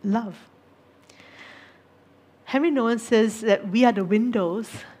might love. Henry Nouwen says that we are the windows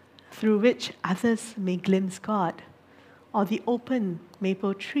through which others may glimpse God, or the open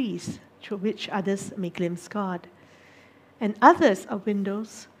maple trees through which others may glimpse God. And others are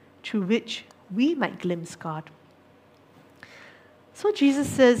windows through which we might glimpse God. So Jesus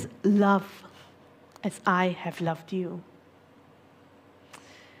says, love as I have loved you.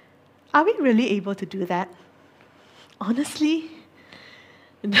 Are we really able to do that? Honestly,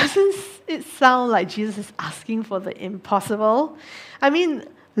 doesn't it sound like Jesus is asking for the impossible? I mean,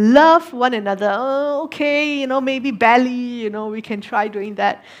 love one another. Oh, okay, maybe barely, we can try doing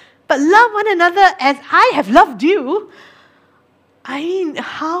that. But love one another as I have loved you. I mean,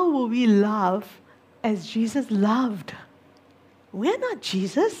 how will we love as Jesus loved? We're not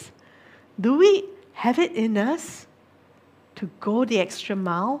Jesus. Do we have it in us to go the extra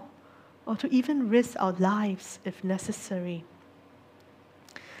mile or to even risk our lives if necessary?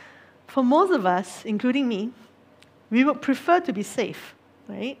 For most of us, including me, we would prefer to be safe,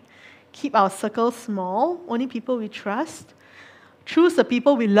 right? Keep our circle small, only people we trust. Choose the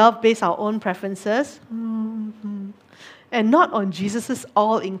people we love based on our own preferences. and not on Jesus'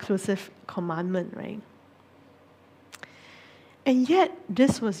 all-inclusive commandment, right? And yet,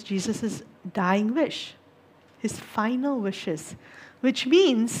 this was Jesus' dying wish, his final wishes, which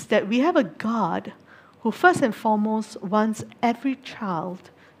means that we have a God who first and foremost wants every child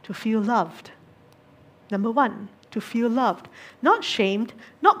to feel loved. Number one, to feel loved. Not shamed,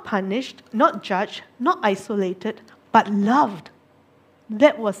 not punished, not judged, not isolated, but loved.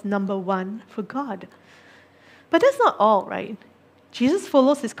 That was number one for God. But that's not all, right? Jesus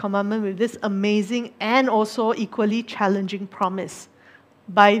follows his commandment with this amazing and also equally challenging promise.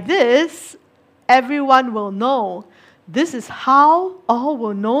 By this, everyone will know. This is how all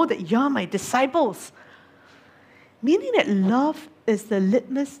will know that you're my disciples. Meaning that love is the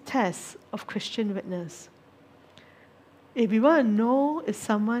litmus test of Christian witness. If we want to know if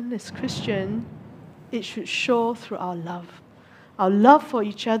someone is Christian, it should show through our love. Our love for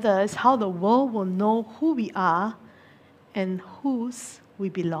each other is how the world will know who we are and whose we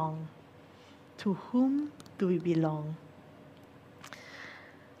belong. To whom do we belong?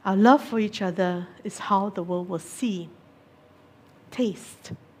 Our love for each other is how the world will see,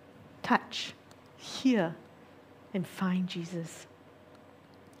 taste, touch, hear, and find Jesus.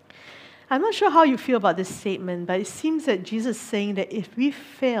 I'm not sure how you feel about this statement, but it seems that Jesus is saying that if we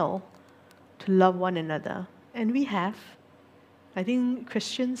fail to love one another, and we have, I think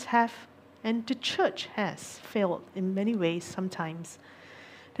Christians have, and the church has failed in many ways sometimes,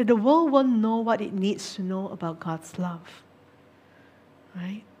 that the world won't know what it needs to know about God's love.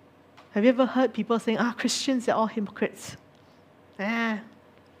 Right? Have you ever heard people saying, Christians are all hypocrites? I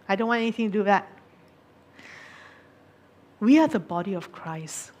don't want anything to do with that. We are the body of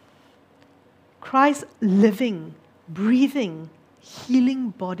Christ. Christ's living, breathing,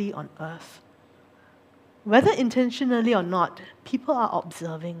 healing body on earth. Whether intentionally or not, people are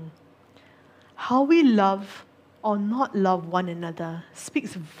observing. How we love or not love one another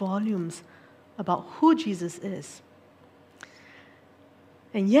speaks volumes about who Jesus is.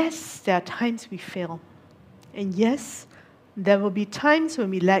 And yes, there are times we fail. And yes, there will be times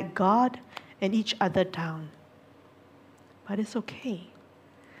when we let God and each other down. But it's okay.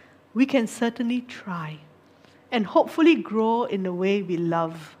 We can certainly try and hopefully grow in the way we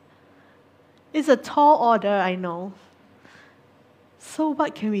love. It's a tall order, I know. So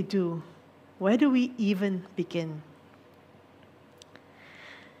what can we do? Where do we even begin?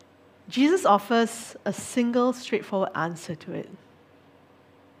 Jesus offers a single straightforward answer to it.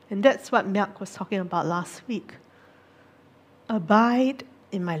 And that's what Myak was talking about last week. Abide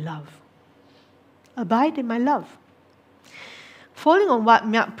in my love. Abide in my love. Following on what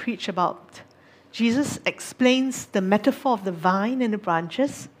Myak preached about, Jesus explains the metaphor of the vine and the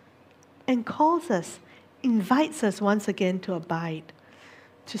branches and calls us, invites us once again to abide,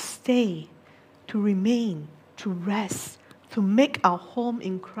 to stay, to remain, to rest, to make our home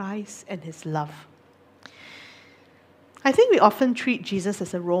in Christ and his love. I think we often treat Jesus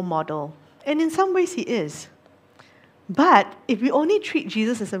as a role model, and in some ways he is. But if we only treat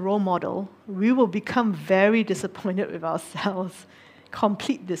Jesus as a role model, we will become very disappointed with ourselves,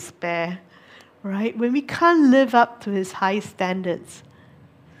 complete despair, right? When we can't live up to his high standards.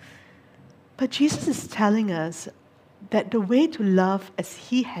 But Jesus is telling us that the way to love as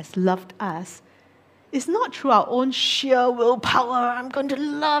he has loved us is not through our own sheer willpower. I'm going to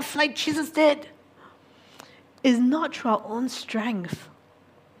love like Jesus did. Is not through our own strength.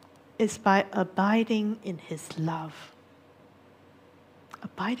 It's by abiding in his love.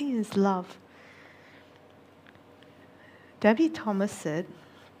 Abiding in his love. Debbie Thomas said,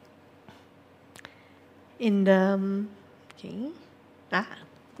 in the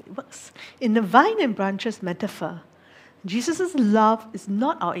vine and branches metaphor, Jesus' love is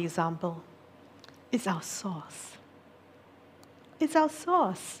not our example. It's our source. It's our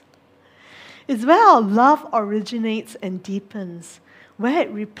source. It's where our love originates and deepens, where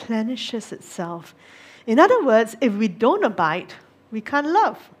it replenishes itself. In other words, if we don't abide, we can't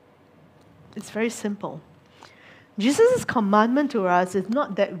love. It's very simple. Jesus' commandment to us is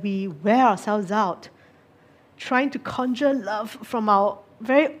not that we wear ourselves out, trying to conjure love from our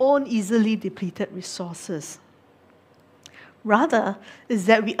very own easily depleted resources. Rather, is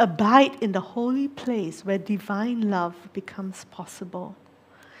that we abide in the holy place where divine love becomes possible.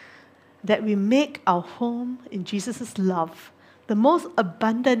 That we make our home in Jesus' love, the most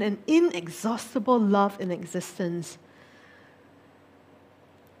abundant and inexhaustible love in existence.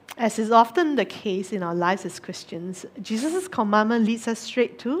 As is often the case in our lives as Christians, Jesus' commandment leads us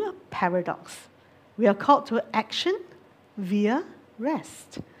straight to a paradox. We are called to action via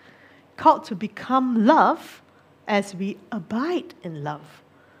rest, called to become love as we abide in love.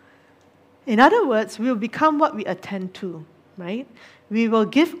 In other words, we will become what we attend to, right? We will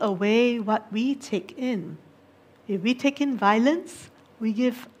give away what we take in. If we take in violence, we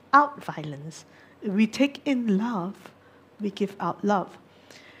give out violence. If we take in love, we give out love.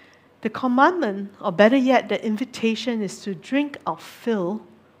 The commandment, or better yet, the invitation is to drink our fill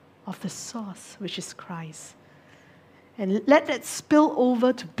of the source, which is Christ. And let that spill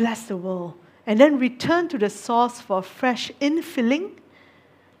over to bless the world. And then return to the source for fresh infilling.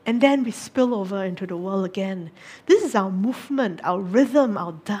 And then we spill over into the world again. This is our movement, our rhythm,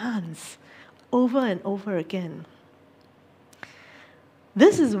 our dance, over and over again.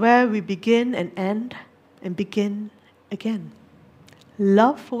 This is where we begin and end and begin again.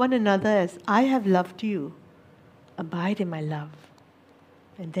 Love for one another as I have loved you. Abide in my love.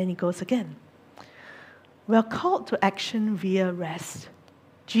 And then he goes again. We are called to action via rest.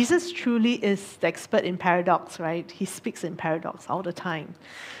 Jesus truly is the expert in paradox, right? He speaks in paradox all the time.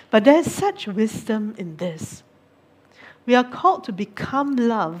 But there is such wisdom in this. We are called to become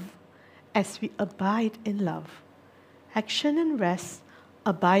love as we abide in love. Action and rest,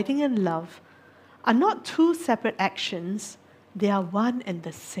 abiding in love, are not two separate actions. They are one and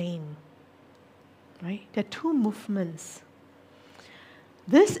the same. Right? They're two movements.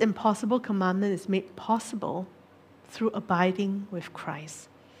 This impossible commandment is made possible through abiding with Christ.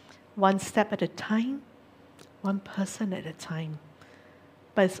 One step at a time, one person at a time.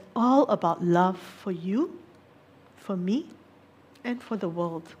 But it's all about love for you, for me, and for the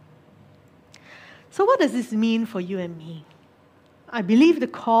world. So what does this mean for you and me? I believe the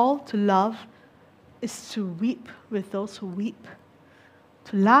call to love is to weep with those who weep,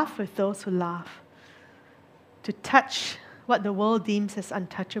 to laugh with those who laugh, to touch what the world deems as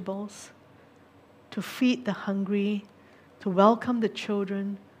untouchables, to feed the hungry, to welcome the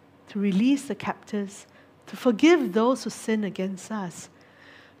children, to release the captives, to forgive those who sin against us,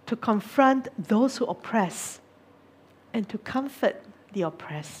 to confront those who oppress, and to comfort the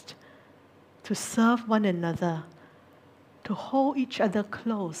oppressed, to serve one another, to hold each other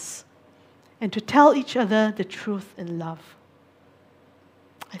close, and to tell each other the truth in love.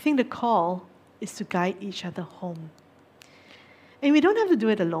 I think the call is to guide each other home. And we don't have to do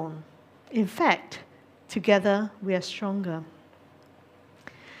it alone. In fact, together we are stronger.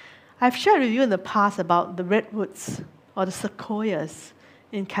 I've shared with you in the past about the redwoods or the sequoias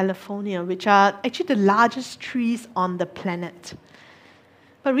in California, which are actually the largest trees on the planet.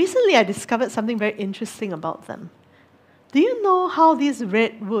 But recently I discovered something very interesting about them. Do you know how these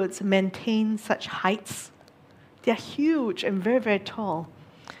redwoods maintain such heights? They're huge and very, very tall.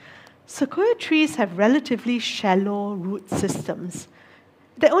 Sequoia trees have relatively shallow root systems.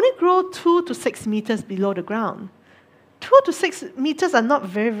 They only grow 2 to 6 meters below the ground. 2 to 6 meters are not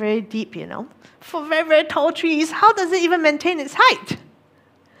very, very deep, you know. For very, very tall trees, how does it even maintain its height?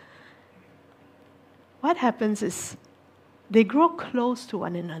 What happens is they grow close to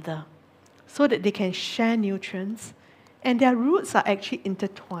one another so that they can share nutrients, and their roots are actually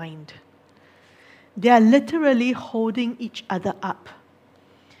intertwined. They are literally holding each other up.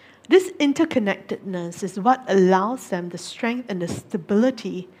 This interconnectedness is what allows them the strength and the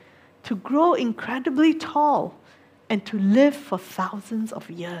stability to grow incredibly tall and to live for thousands of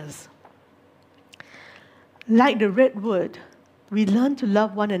years. Like the redwood, we learn to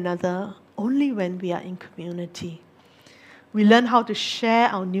love one another only when we are in community. We learn how to share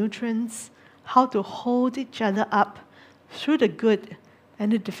our nutrients, how to hold each other up through the good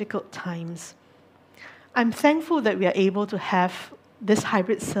and the difficult times. I'm thankful that we are able to have this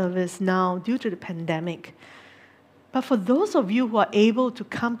hybrid service now due to the pandemic. But for those of you who are able to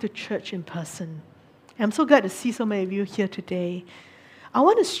come to church in person, I'm so glad to see so many of you here today. I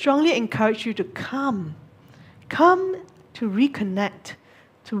want to strongly encourage you to come. Come to reconnect,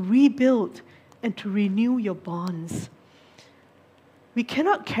 to rebuild, and to renew your bonds. We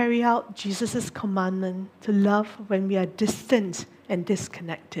cannot carry out Jesus' commandment to love when we are distant and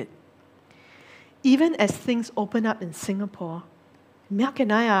disconnected. Even as things open up in Singapore, Miak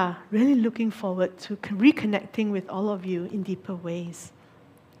and I are really looking forward to reconnecting with all of you in deeper ways.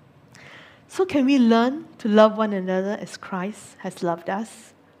 So can we learn to love one another as Christ has loved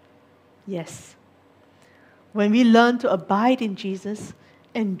us? Yes. When we learn to abide in Jesus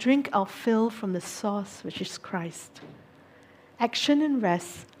and drink our fill from the source, which is Christ. Action and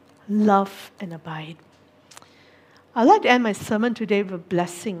rest, love and abide. I'd like to end my sermon today with a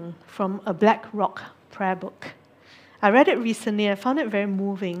blessing from a Black Rock prayer book. I read it recently. I found it very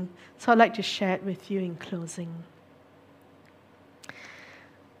moving, so I'd like to share it with you in closing.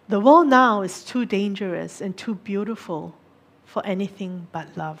 The world now is too dangerous and too beautiful for anything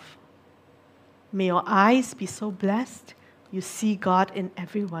but love. May your eyes be so blessed you see God in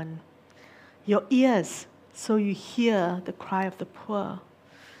everyone. your ears so you hear the cry of the poor.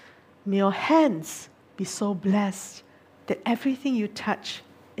 May your hands be so blessed that everything you touch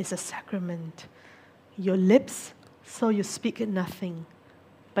is a sacrament. Your lips so you speak nothing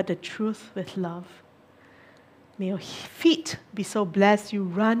but the truth with love. May your feet be so blessed you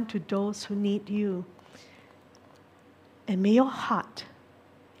run to those who need you. And may your heart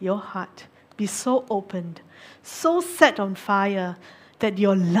be so opened, so set on fire that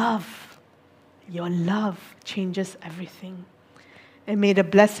your love changes everything. And may the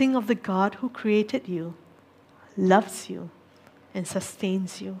blessing of the God who created you, loves you, and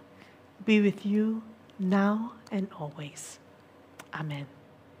sustains you be with you now and always. Amen.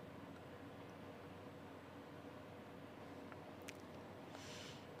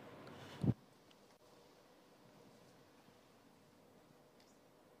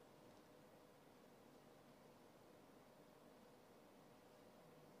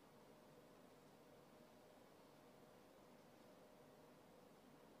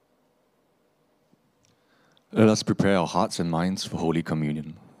 Let us prepare our hearts and minds for Holy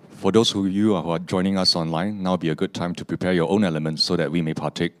Communion. For those of you who are joining us online, now be a good time to prepare your own elements so that we may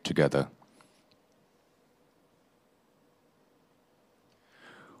partake together.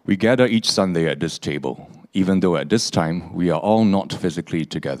 We gather each Sunday at this table, even though at this time we are all not physically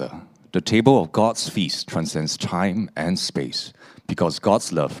together. The table of God's feast transcends time and space because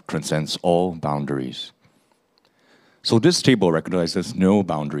God's love transcends all boundaries. So this table recognizes no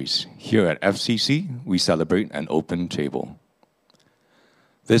boundaries. Here at FCC, we celebrate an open table.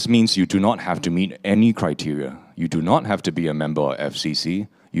 This means you do not have to meet any criteria. You do not have to be a member of FCC.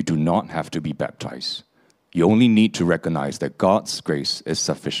 You do not have to be baptized. You only need to recognize that God's grace is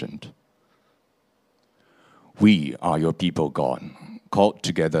sufficient. We are your people, God, called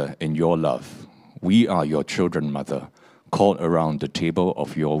together in your love. We are your children, Mother, called around the table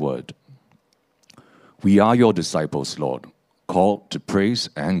of your word. We are your disciples, Lord, called to praise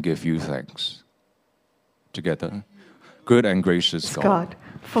and give you thanks. Together, good and gracious God,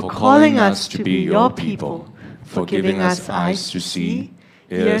 for calling us to be your people, for giving us eyes to see,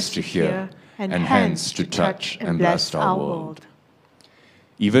 ears to hear, and hands to touch and bless our world.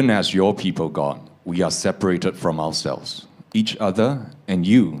 Even as your people, God, we are separated from ourselves, each other, and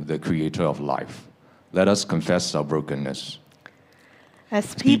you, the creator of life. Let us confess our brokenness.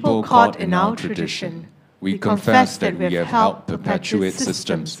 As people caught in our tradition, we confess that we have helped perpetuate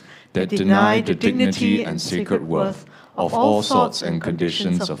systems that deny the dignity and sacred worth of all sorts and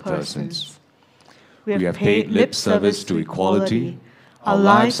conditions of persons. We have paid lip service to equality. Our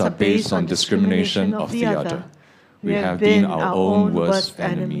lives are based on discrimination of the other. We have been our own worst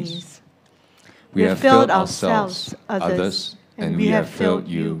enemies. We have failed ourselves, others, and we have failed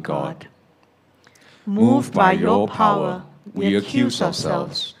you, God. Moved by your power, we accuse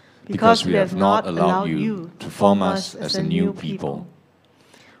ourselves because we have not allowed you to form us as a new people.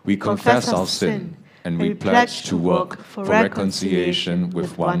 We confess our sin and we pledge to work for reconciliation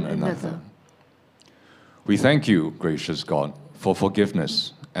with one another. We thank you, gracious God, for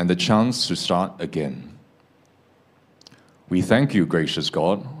forgiveness and the chance to start again. We thank you, gracious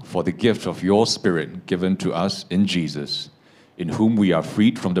God, for the gift of your Spirit given to us in Jesus, in whom we are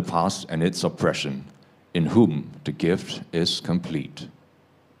freed from the past and its oppression, in whom the gift is complete.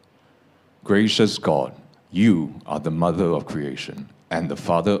 Gracious God, you are the mother of creation and the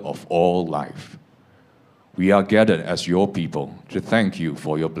father of all life. We are gathered as your people to thank you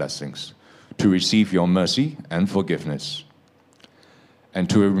for your blessings, to receive your mercy and forgiveness, and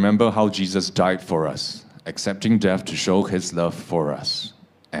to remember how Jesus died for us, accepting death to show his love for us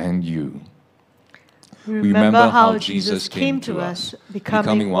and you. Remember how Jesus came to us,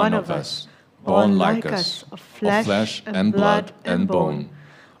 becoming one of us, born like us, of flesh and blood and bone,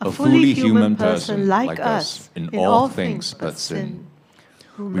 a fully human person like us in all things but sin.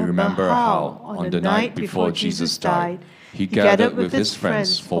 We remember how, on the night before Jesus died, he gathered with his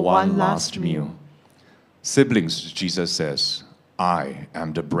friends for one last meal. Siblings, Jesus says, I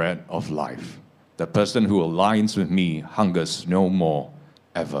am the bread of life. The person who aligns with me hungers no more,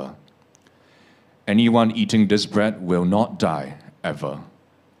 ever. Anyone eating this bread will not die, ever.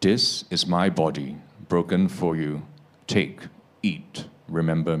 This is my body, broken for you. Take, eat,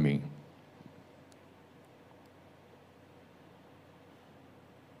 remember me.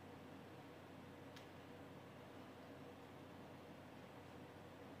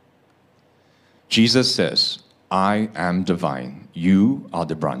 Jesus says, I am the vine, you are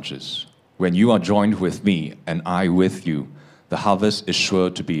the branches. When you are joined with me and I with you, the harvest is sure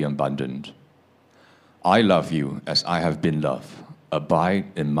to be abundant. I love you as I have been loved. Abide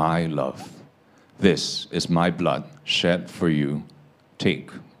in my love. This is my blood shed for you.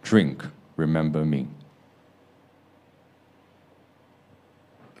 Take, drink, remember me.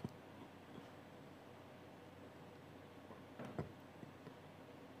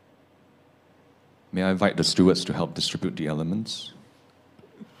 May I invite the stewards to help distribute the elements?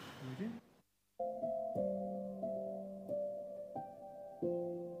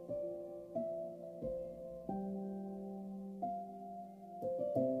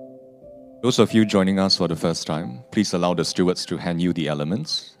 Those of you joining us for the first time, please allow the stewards to hand you the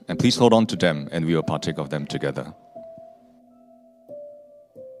elements, and please hold on to them and we will partake of them together.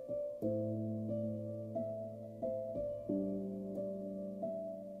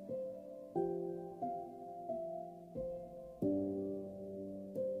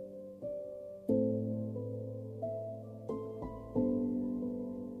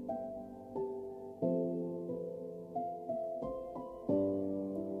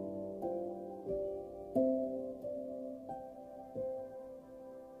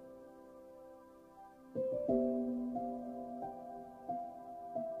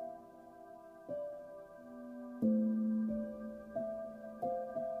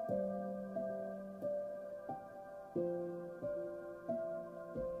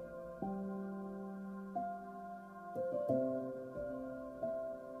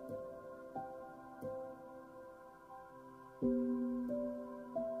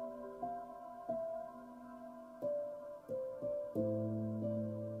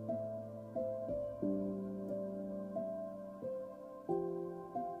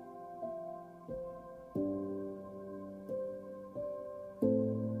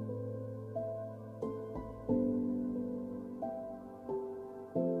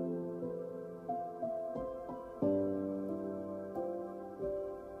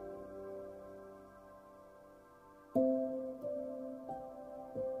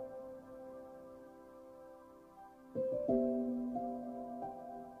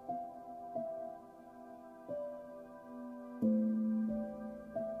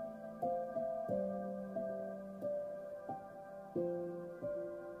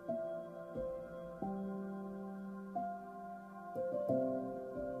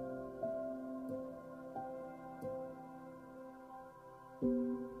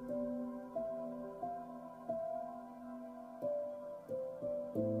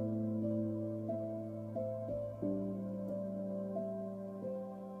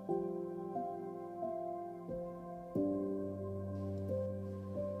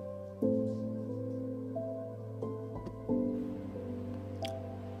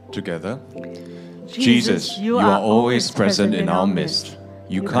 Together. Jesus, you are always present in our midst.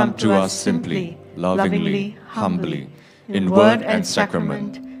 You come to us simply, lovingly, humbly, in word and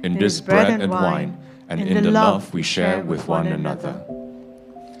sacrament, in this bread and wine, and in the love we share with one another.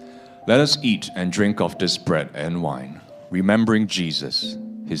 Let us eat and drink of this bread and wine, remembering Jesus,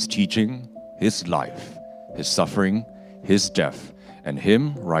 his teaching, his life, his suffering, his death, and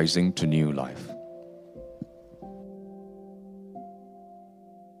him rising to new life.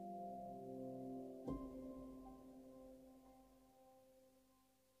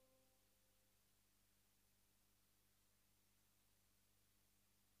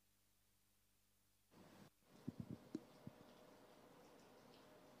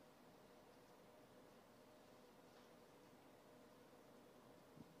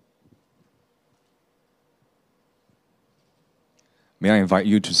 May I invite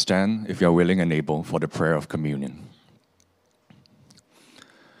you to stand, if you are willing and able, for the prayer of communion.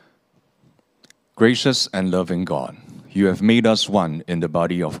 Gracious and loving God, you have made us one in the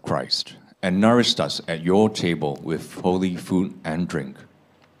body of Christ and nourished us at your table with holy food and drink.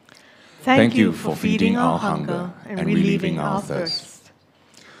 Thank you for feeding our hunger and relieving our thirst.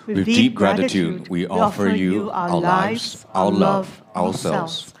 With deep gratitude, we offer you our lives, our love,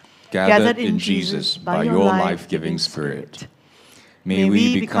 ourselves, gathered in Jesus by your life-giving Spirit. May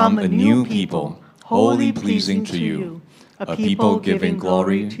we become a new people, wholly pleasing to you, a people giving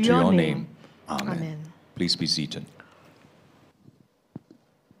glory to your name. Amen. Please be seated.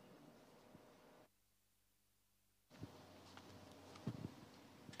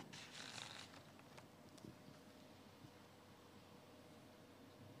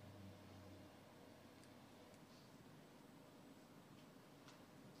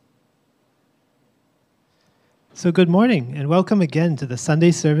 So good morning and welcome again to the Sunday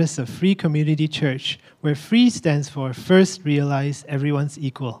service of Free Community Church, where FREE stands for First Realize Everyone's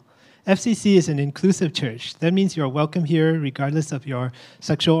Equal. FCC is an inclusive church. That means you're welcome here regardless of your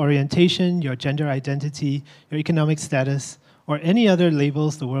sexual orientation, your gender identity, your economic status, or any other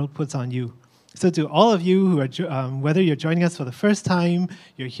labels the world puts on you. So to all of you who are, whether you're joining us for the first time,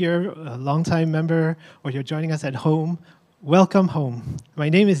 you're here, a long-time member, or you're joining us at home, Welcome home. My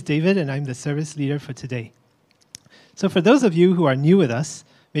name is David, and I'm the service leader for today. So for those of you who are new with us,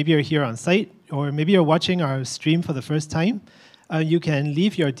 maybe you're here on site, or maybe you're watching our stream for the first time, you can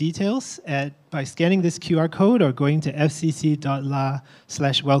leave your details by scanning this QR code or going to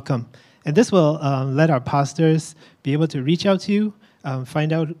fcc.la/welcome. And this will let our pastors be able to reach out to you,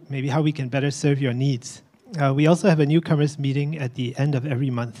 find out maybe how we can better serve your needs. We also have a newcomers meeting at the end of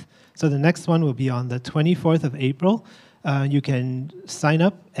every month. So the next one will be on the 24th of April. You can sign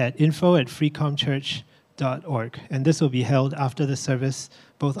up at info@freecomchurch.org. And this will be held after the service,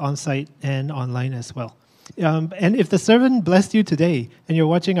 both on-site and online as well. And if the sermon blessed you today and you're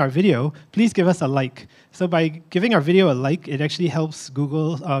watching our video, please give us a like. So by giving our video a like, it actually helps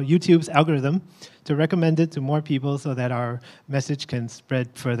YouTube's algorithm to recommend it to more people so that our message can spread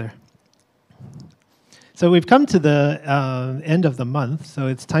further. So we've come to the end of the month, so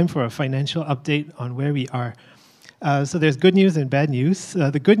it's time for a financial update on where we are. So there's good news and bad news.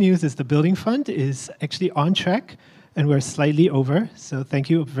 The good news is the building fund is actually on track, and we're slightly over. So thank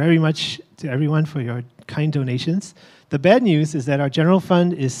you very much to everyone for your kind donations. The bad news is that our general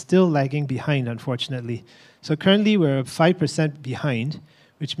fund is still lagging behind, unfortunately. So currently we're 5% behind,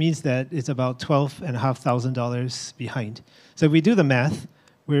 which means that it's about $12,500 behind. So if we do the math,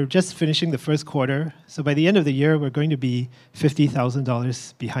 we're just finishing the first quarter. So by the end of the year, we're going to be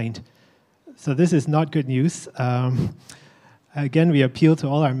 $50,000 behind. So this is not good news. Again, we appeal to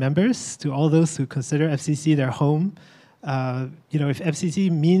all our members, to all those who consider FCC their home. If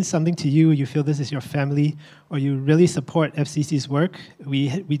FCC means something to you, you feel this is your family, or you really support FCC's work,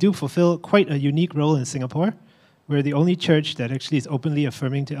 we do fulfill quite a unique role in Singapore. We're the only church that actually is openly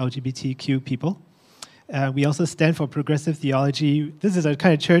affirming to LGBTQ people. We also stand for progressive theology. This is a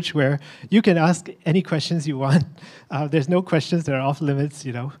kind of church where you can ask any questions you want. There's no questions that are off limits,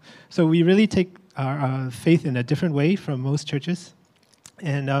 So we really take our faith in a different way from most churches.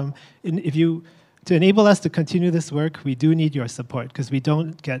 And to enable us to continue this work, we do need your support, because we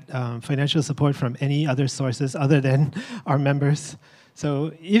don't get financial support from any other sources other than our members.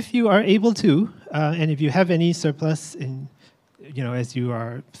 So if you are able to, and if you have any surplus as you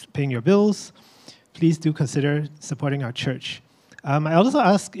are paying your bills, please do consider supporting our church. I also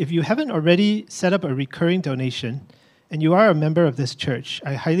ask, if you haven't already set up a recurring donation, and you are a member of this church,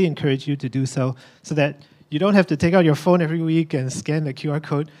 I highly encourage you to do so that you don't have to take out your phone every week and scan the QR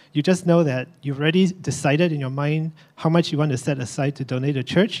code. You just know that you've already decided in your mind how much you want to set aside to donate to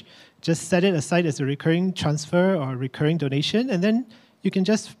church. Just set it aside as a recurring transfer or recurring donation, and then you can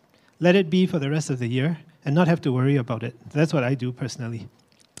just let it be for the rest of the year and not have to worry about it. That's what I do personally.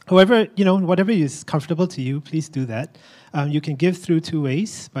 However, whatever is comfortable to you, please do that. You can give through two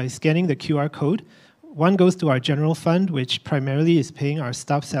ways: by scanning the QR code. One goes to our general fund, which primarily is paying our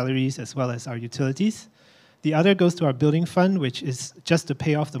staff salaries as well as our utilities. The other goes to our building fund, which is just to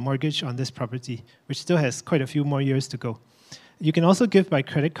pay off the mortgage on this property, which still has quite a few more years to go. You can also give by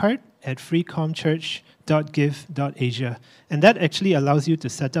credit card at freecomchurch.give.asia, and that actually allows you to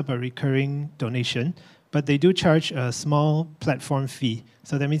set up a recurring donation, but they do charge a small platform fee.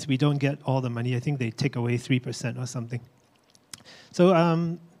 So that means we don't get all the money. I think they take away 3% or something. So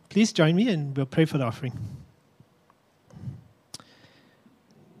please join me and we'll pray for the offering.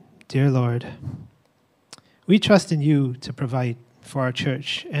 Dear Lord, we trust in you to provide for our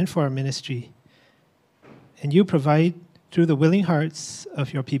church and for our ministry. And you provide through the willing hearts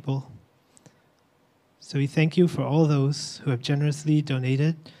of your people. So we thank you for all those who have generously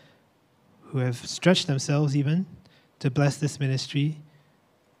donated, who have stretched themselves even to bless this ministry,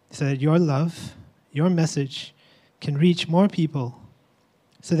 so that your love, your message can reach more people,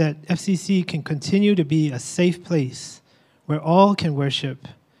 so that FCC can continue to be a safe place where all can worship,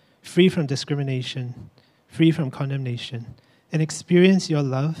 free from discrimination, free from condemnation, and experience your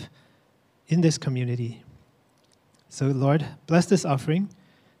love in this community. So Lord, bless this offering.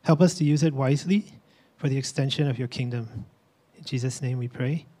 Help us to use it wisely for the extension of your kingdom. In Jesus' name we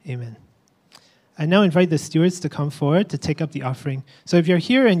pray, amen. I now invite the stewards to come forward to take up the offering. So if you're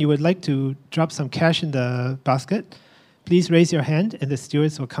here and you would like to drop some cash in the basket, please raise your hand and the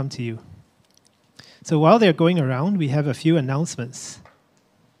stewards will come to you. So while they're going around, we have a few announcements.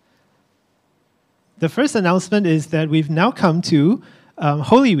 The first announcement is that we've now come to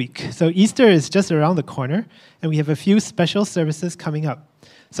Holy Week. So Easter is just around the corner, and we have a few special services coming up.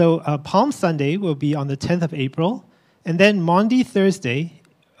 So Palm Sunday will be on the 10th of April, and then Maundy Thursday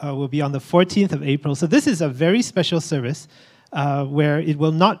will be on the 14th of April. So this is a very special service where it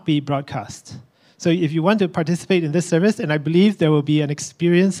will not be broadcast. So if you want to participate in this service, and I believe there will be an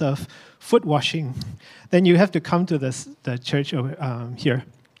experience of foot washing, then you have to come to the church here.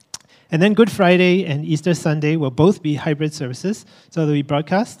 And then Good Friday and Easter Sunday will both be hybrid services, so they'll be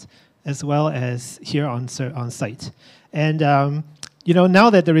broadcast as well as here on site. And now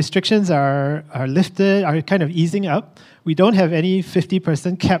that the restrictions are lifted, are kind of easing up, we don't have any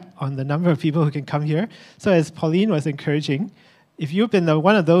 50% cap on the number of people who can come here. So as Pauline was encouraging, if you've been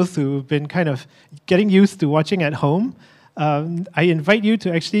one of those who've been kind of getting used to watching at home, I invite you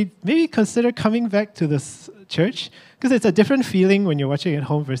to actually maybe consider coming back to this church, because it's a different feeling when you're watching at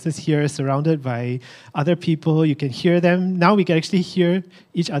home versus here, surrounded by other people. You can hear them. Now we can actually hear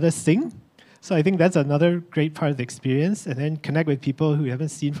each other sing. So I think that's another great part of the experience. And then connect with people who you haven't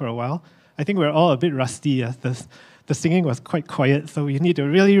seen for a while. I think we're all a bit rusty. The singing was quite quiet, so we need to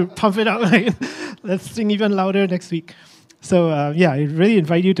really pump it up. Let's sing even louder next week. So I really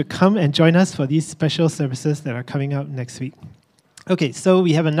invite you to come and join us for these special services that are coming out next week. Okay, so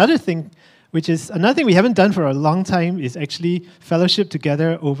we have another thing, which is another thing we haven't done for a long time, is actually fellowship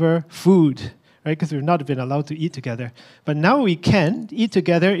together over food, right? Because we've not been allowed to eat together. But now we can eat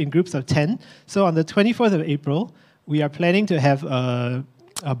together in groups of 10. So on the 24th of April, we are planning to have a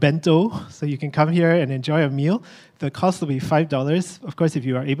bento, so you can come here and enjoy a meal. The cost will be $5. Of course, if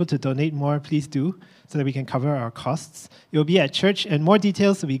you are able to donate more, please do, so that we can cover our costs. It will be at church, and more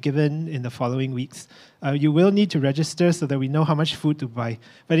details will be given in the following weeks. You will need to register so that we know how much food to buy.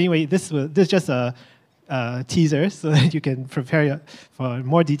 But anyway, this is just a teaser so that you can prepare for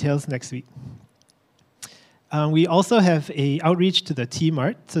more details next week. We also have an outreach to the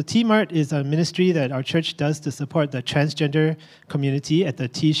T-Mart. So T-Mart is a ministry that our church does to support the transgender community at the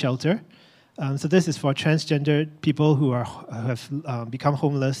T-Shelter. So this is for transgender people who have become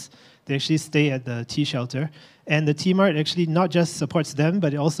homeless. They actually stay at the T-Shelter. And the T-Mart actually not just supports them,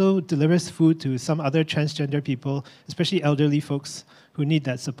 but it also delivers food to some other transgender people, especially elderly folks who need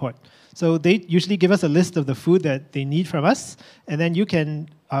that support. So they usually give us a list of the food that they need from us, and then you can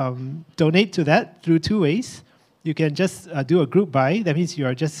donate to that through two ways. You can just do a group buy. That means you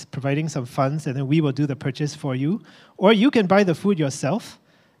are just providing some funds, and then we will do the purchase for you. Or you can buy the food yourself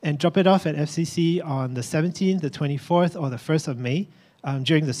and drop it off at FCC on the 17th, the 24th, or the 1st of May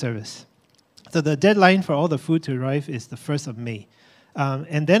during the service. So the deadline for all the food to arrive is the 1st of May.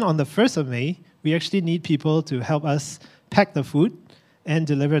 And then on the 1st of May, we actually need people to help us pack the food and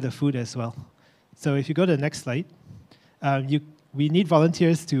deliver the food as well. So if you go to the next slide, we need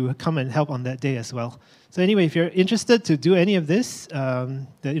volunteers to come and help on that day as well. So anyway, if you're interested to do any of this, the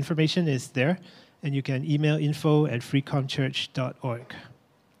information is there, and you can email info@freecomchurch.org.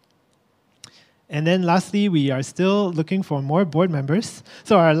 And then lastly, we are still looking for more board members.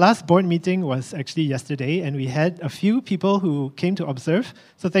 So our last board meeting was actually yesterday, and we had a few people who came to observe.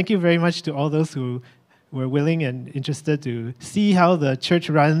 So thank you very much to all those who were willing and interested to see how the church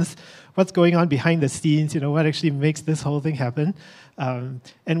runs, what's going on behind the scenes, what actually makes this whole thing happen.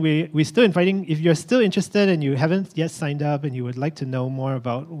 And we're still inviting, if you're still interested and you haven't yet signed up and you would like to know more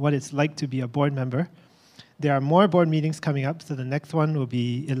about what it's like to be a board member, there are more board meetings coming up. So the next one will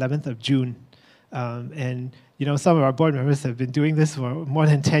be 11th of June. And some of our board members have been doing this for more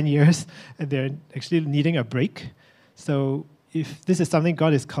than 10 years, and they're actually needing a break. So if this is something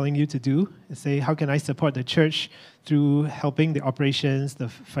God is calling you to do, say, how can I support the church through helping the operations, the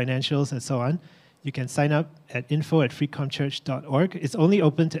financials, and so on, you can sign up at info@freecomchurch.org. It's only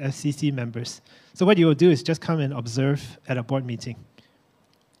open to FCC members. So what you will do is just come and observe at a board meeting.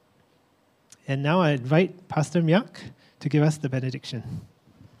 And now I invite Pastor Myak to give us the benediction.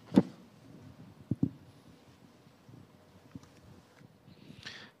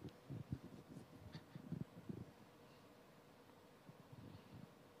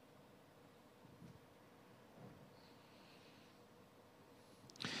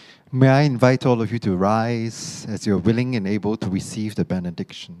 May I invite all of you to rise as you're willing and able to receive the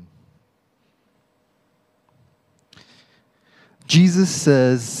benediction. Jesus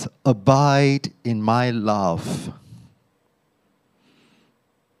says, "Abide in my love.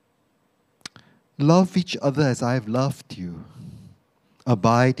 Love each other as I have loved you.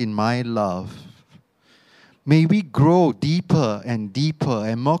 Abide in my love." May we grow deeper and deeper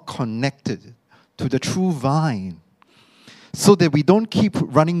and more connected to the true vine, so that we don't keep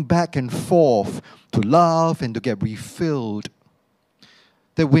running back and forth to love and to get refilled.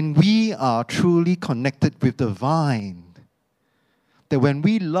 That when we are truly connected with the vine, that when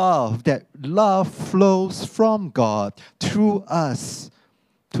we love, that love flows from God through us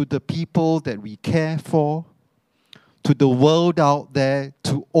to the people that we care for, to the world out there,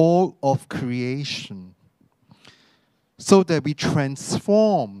 to all of creation, so that we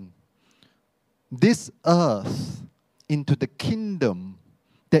transform this earth into the kingdom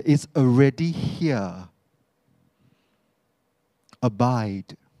that is already here.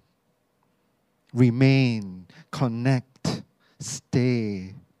 Abide remain, connect,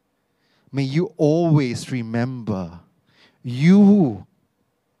 stay. May you always remember you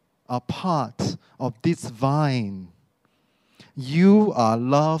are part of this vine. You are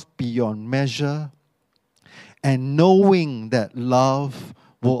loved beyond measure, and knowing that love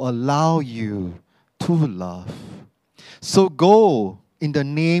will allow you to love. So go in the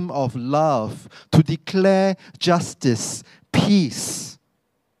name of love to declare justice, peace,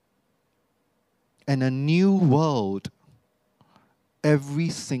 and a new world every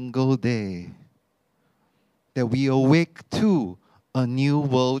single day. That we awake to a new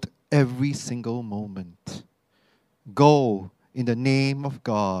world every single moment. Go in the name of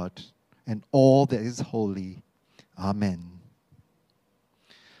God and all that is holy. Amen.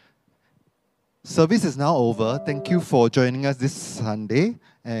 Service is now over. Thank you for joining us this Sunday,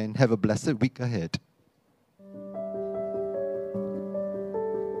 and have a blessed week ahead.